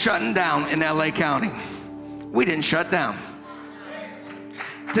else was shutting down in LA County, we didn't shut down.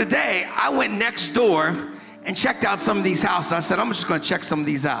 Today, I went next door and checked out some of these houses. I said, I'm just going to check some of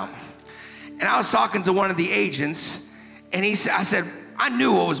these out. And I was talking to one of the agents, and I said, I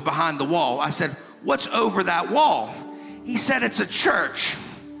knew what was behind the wall. I said, what's over that wall? He said, it's a church.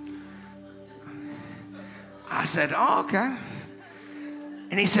 I said, oh, okay.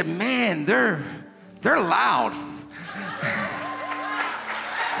 And he said, man, they're loud.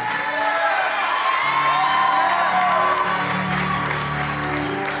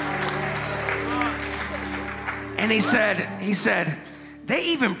 And he said, they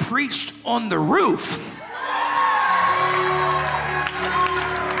even preached on the roof.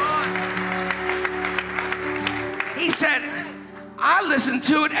 He said, I listen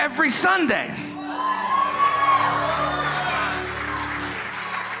to it every Sunday.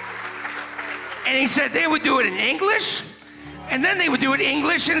 And he said they would do it in English, and then they would do it in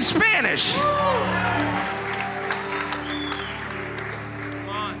English and Spanish.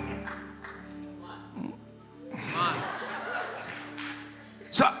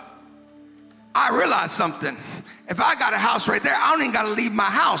 So I realized something. If I got a house right there, I don't even got to leave my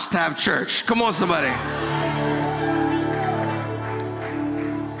house to have church. Come on, somebody.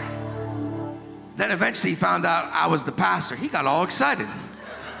 Then eventually he found out I was the pastor. He got all excited.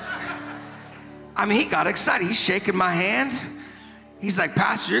 I mean, he got excited. He's shaking my hand. He's like,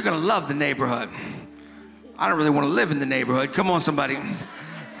 Pastor, you're going to love the neighborhood. I don't really want to live in the neighborhood. Come on, somebody.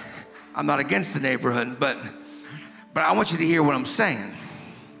 I'm not against the neighborhood, but I want you to hear what I'm saying.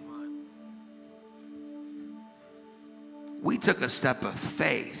 We took a step of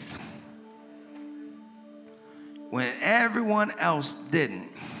faith when everyone else didn't.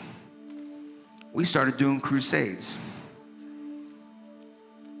 We started doing crusades.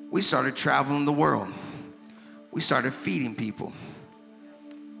 We started traveling the world. We started feeding people.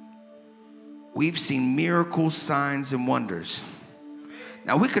 We've seen miracles, signs, and wonders.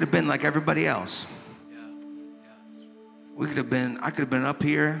 Now, we could have been like everybody else. I could have been up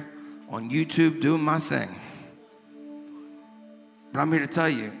here on YouTube doing my thing. But I'm here to tell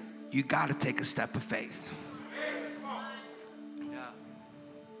you, you got to take a step of faith.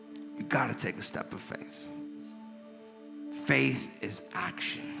 You got to take a step of faith. Faith is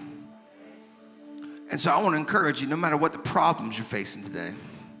action. And so I want to encourage you, no matter what the problems you're facing today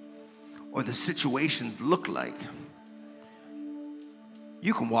or the situations look like,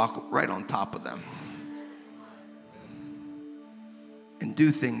 you can walk right on top of them and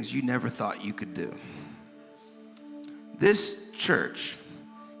do things you never thought you could do. This church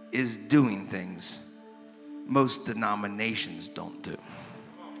is doing things most denominations don't do.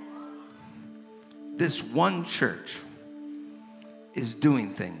 This one church is doing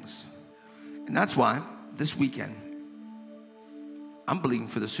things. And that's why this weekend, I'm believing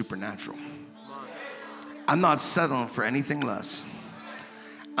for the supernatural. I'm not settling for anything less.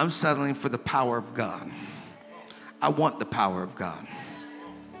 I'm settling for the power of God. I want the power of God.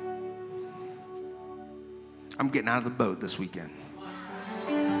 I'm getting out of the boat this weekend.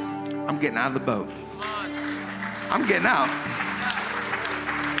 I'm getting out of the boat. I'm getting out.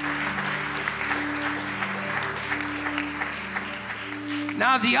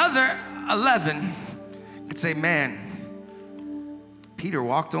 Now the other 11 could say, man, Peter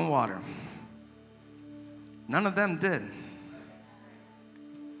walked on water. None of them did.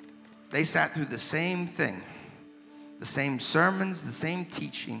 They sat through the same thing, the same sermons, the same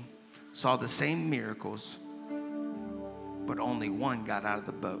teaching, saw the same miracles, but only one got out of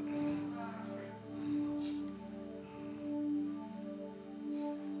the boat.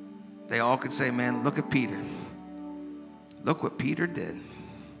 They all could say, man, look at Peter. Look what Peter did.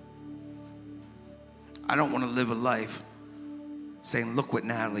 I don't want to live a life saying, look what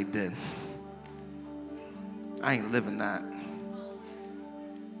Natalie did. I ain't living that.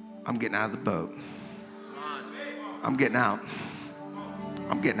 I'm getting out of the boat. I'm getting out.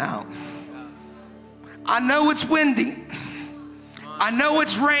 I'm getting out. I know it's windy. I know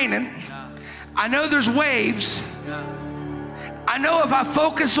it's raining. I know there's waves. I know if I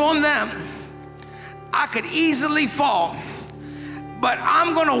focus on them, I could easily fall. But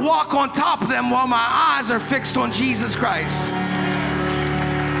I'm going to walk on top of them while my eyes are fixed on Jesus Christ.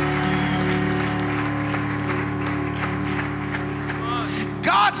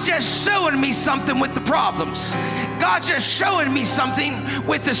 God's just showing me something with the problems. God's just showing me something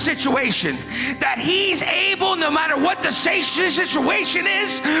with the situation. That He's able, no matter what the situation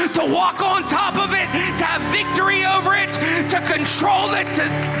is, to walk on top of it, to have victory over it, to control it.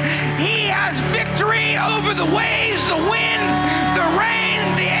 He has victory over the waves, the wind, the rain,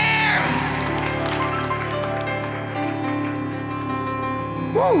 the air.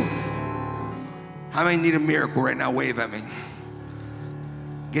 Woo! How many need a miracle right now? Wave at me.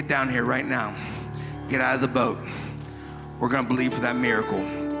 Get down here right now. Get out of the boat. We're going to believe for that miracle.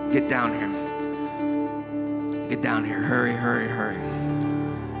 Get down here. Get down here. Hurry, hurry, hurry.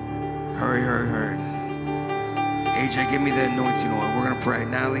 Hurry, hurry, hurry. AJ, give me the anointing oil. We're going to pray.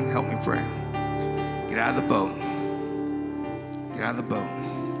 Natalie, help me pray. Get out of the boat. Get out of the boat.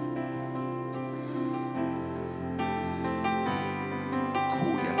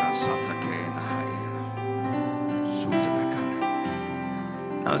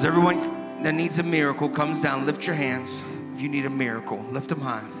 Now, as everyone that needs a miracle comes down, lift your hands. If you need a miracle, lift them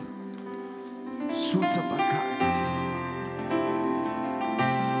high.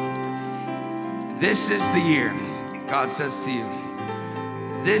 This is the year, God says to you,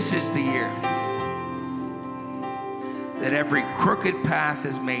 this is the year that every crooked path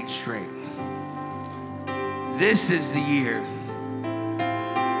is made straight. This is the year.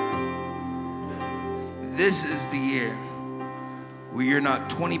 This is the year where you're not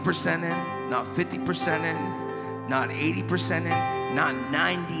 20% in, not 50% in, not 80% in, not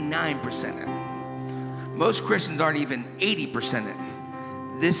 99% in. Most Christians aren't even 80%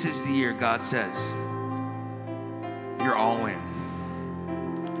 in. This is the year God says, you're all in.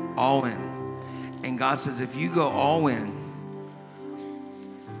 All in. And God says, if you go all in,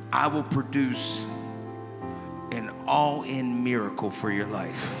 I will produce an all-in miracle for your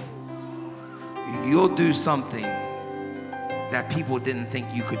life. You'll do something that people didn't think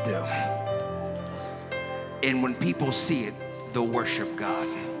you could do. And when people see it, they'll worship God.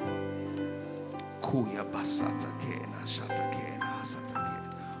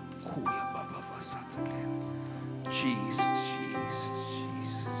 Jesus, Jesus,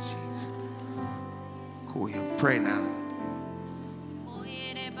 Jesus, Jesus. Pray now.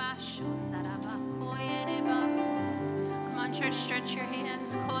 Come on, church, stretch your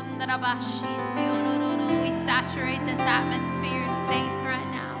hands. We saturate this atmosphere in faith right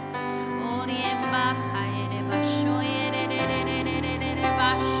now.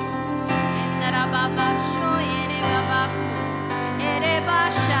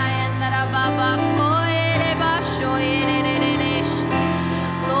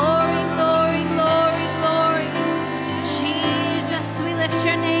 Glory, glory, glory, glory. Jesus, we lift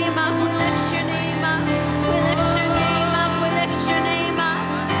your name up. We lift your name up. We lift your name up. We lift your name up.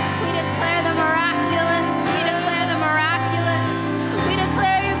 We declare the miraculous. We declare the miraculous. We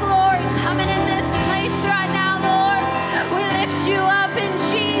declare your glory coming in this place right now, Lord. We lift you up in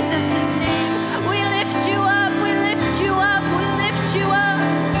Jesus' name. We lift you up. We lift you up. We lift you up.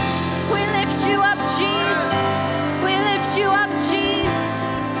 We lift you up, Jesus. We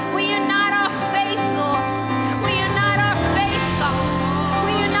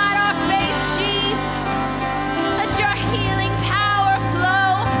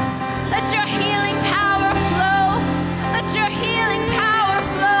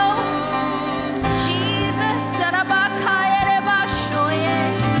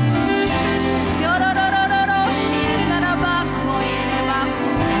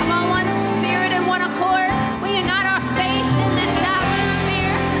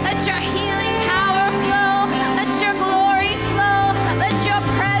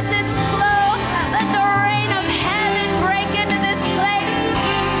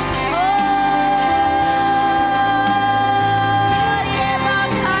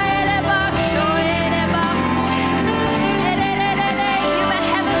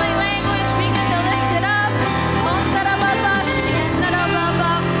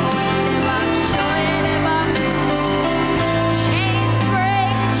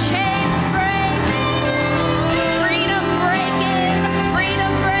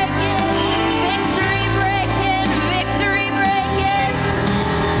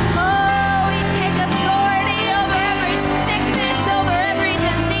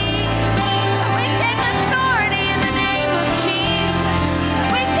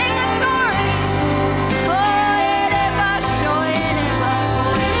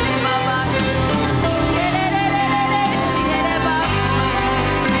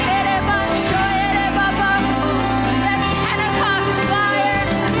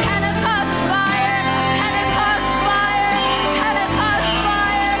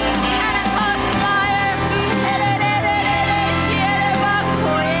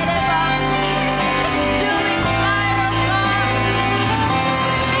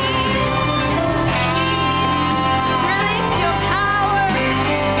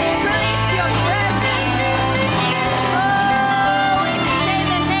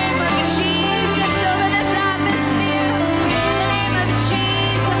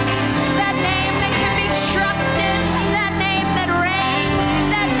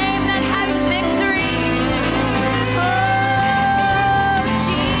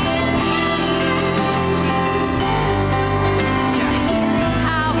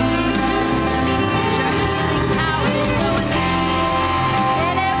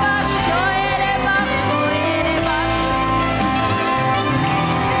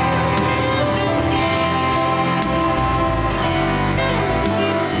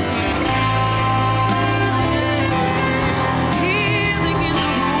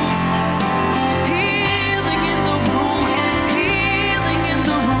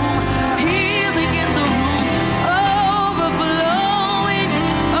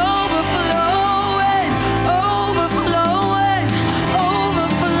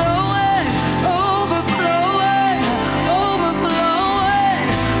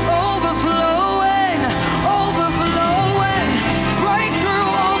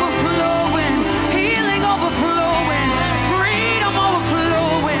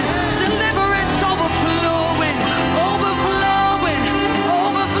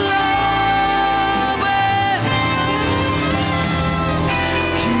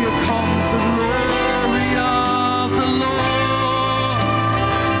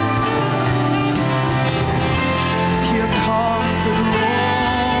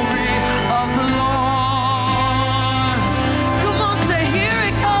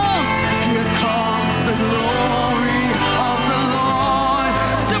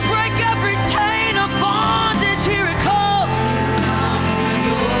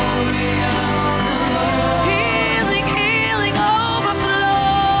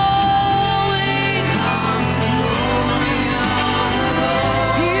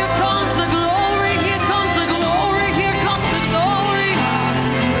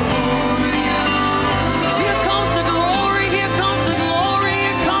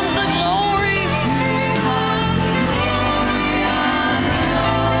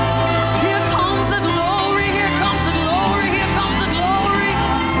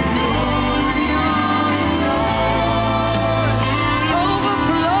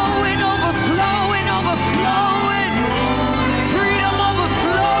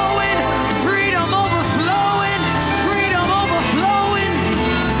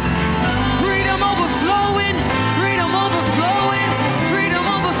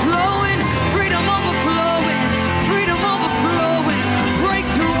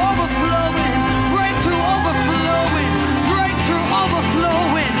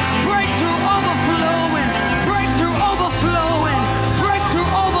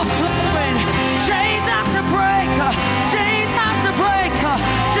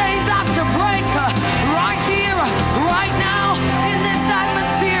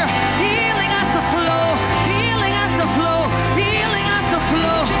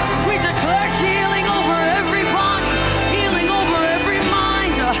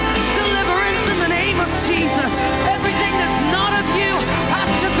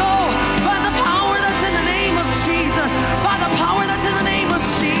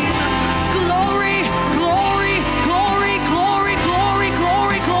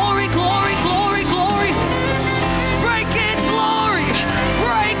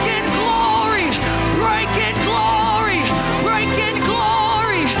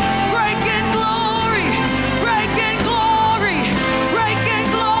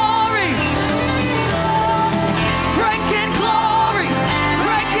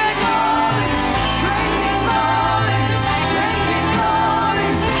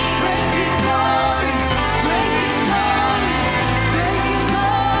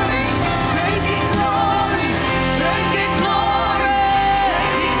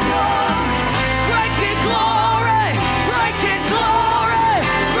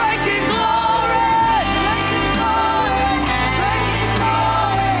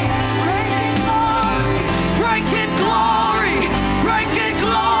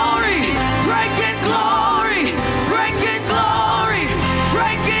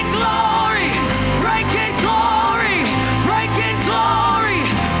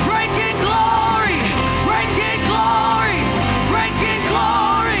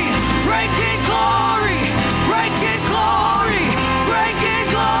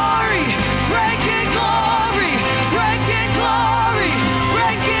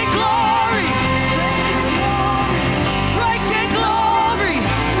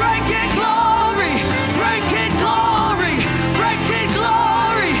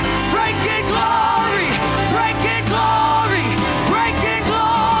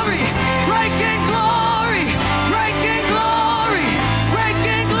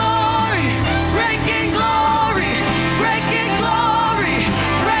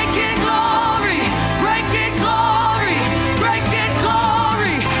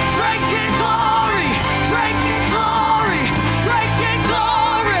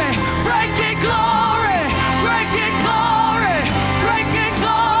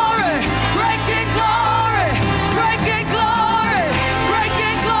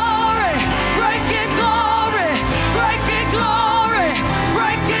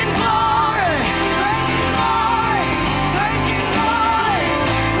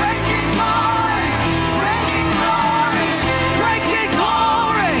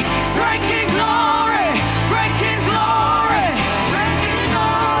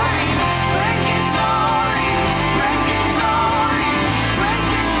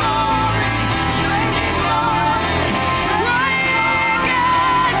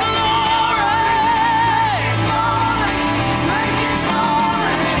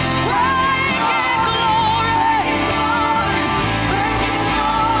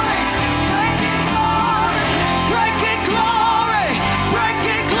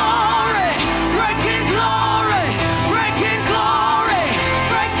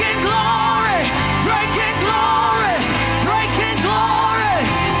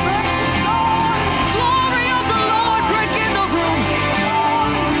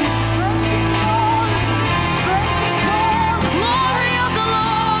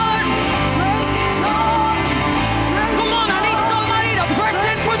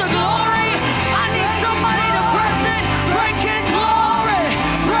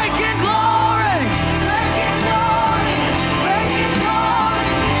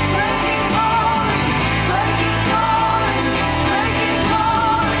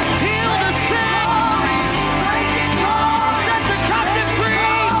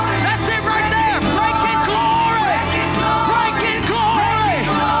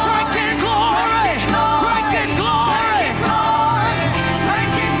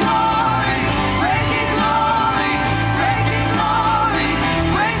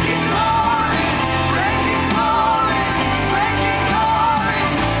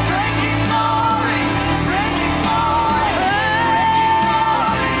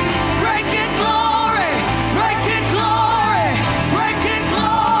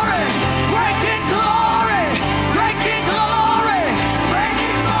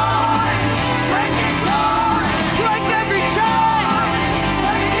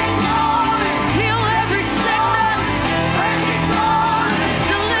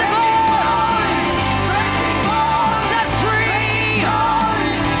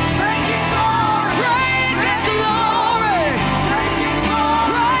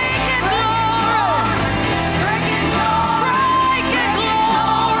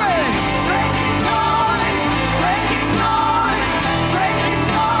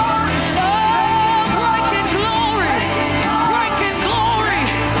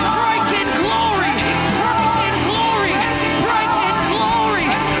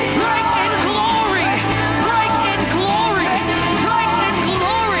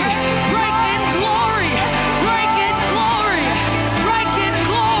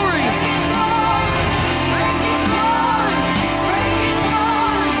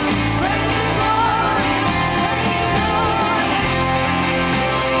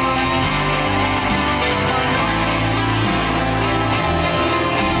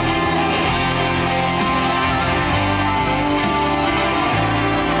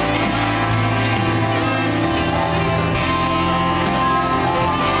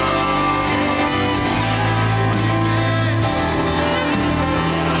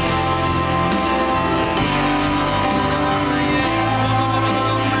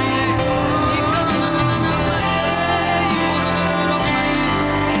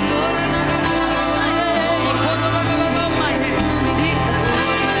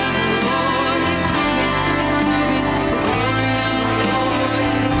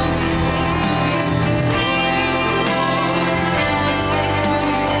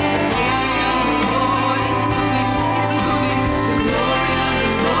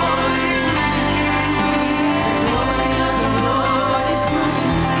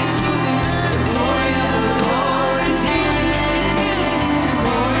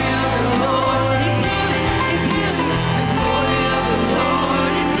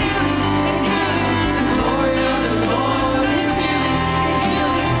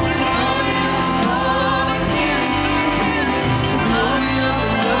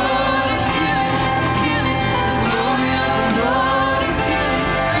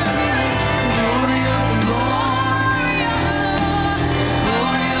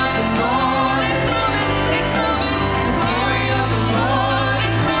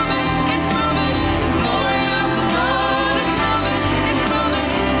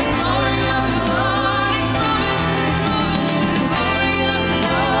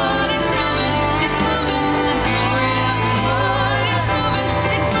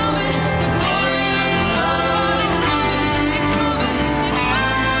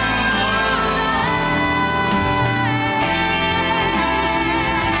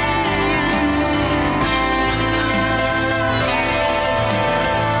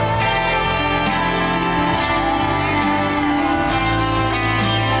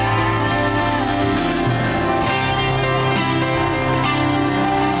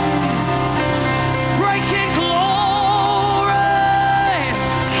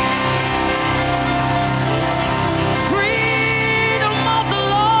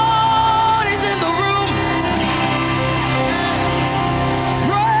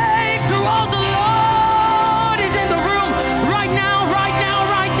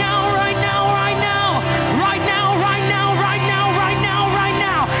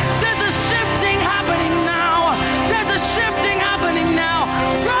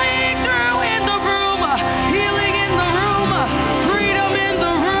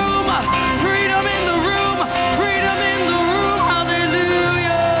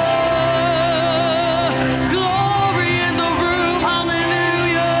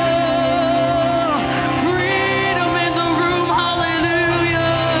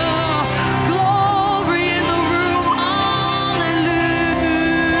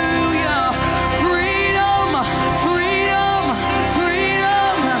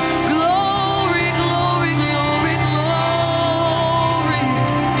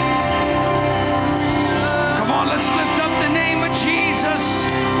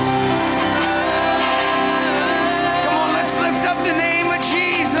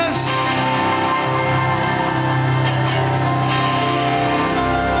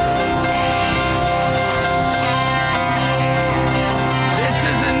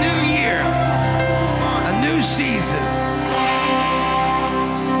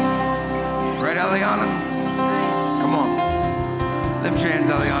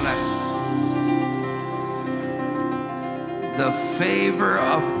favor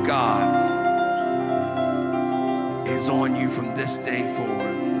of God is on you from this day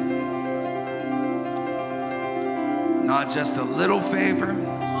forward. Not just a little favor,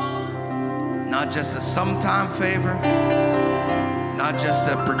 not just a sometime favor, not just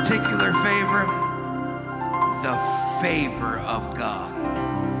a particular favor, the favor of God.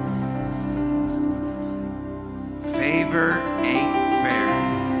 Favor ain't fair.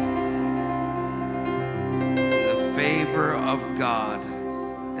 The favor of God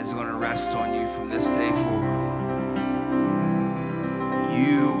is going to rest on you from this day forward.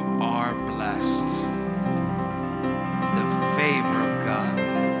 You are blessed. The favor of God.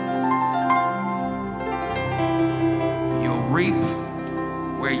 You'll reap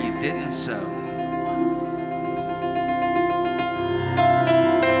where you didn't sow.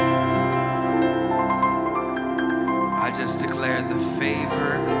 I just declare the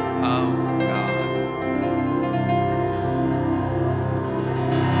favor of God.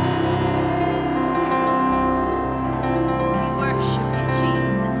 We worship you,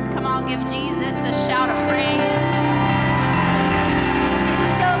 Jesus. Come on, give Jesus a shout of praise. He's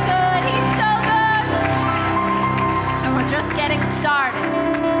so good. He's so good. And we're just getting started.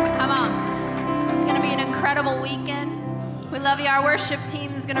 Come on. It's going to be an incredible weekend. We love you. Our worship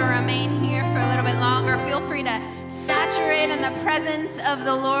team is going to remain here for a little bit longer. Feel free to saturate in the presence of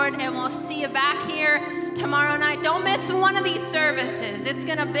the Lord, and we'll see you back here tomorrow night. Don't miss one of these services. It's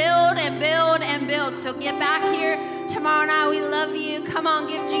going to build and build and build. So get back here tomorrow night. We love you. Come on,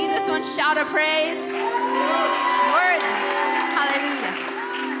 give Jesus one shout of praise. Worthy. Hallelujah.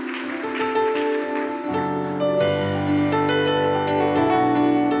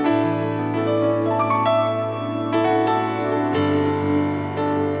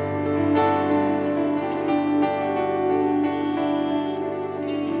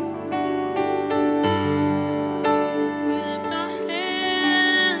 We lift our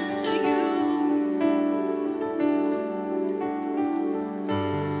hands to you.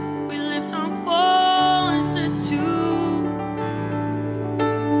 We lift our voices to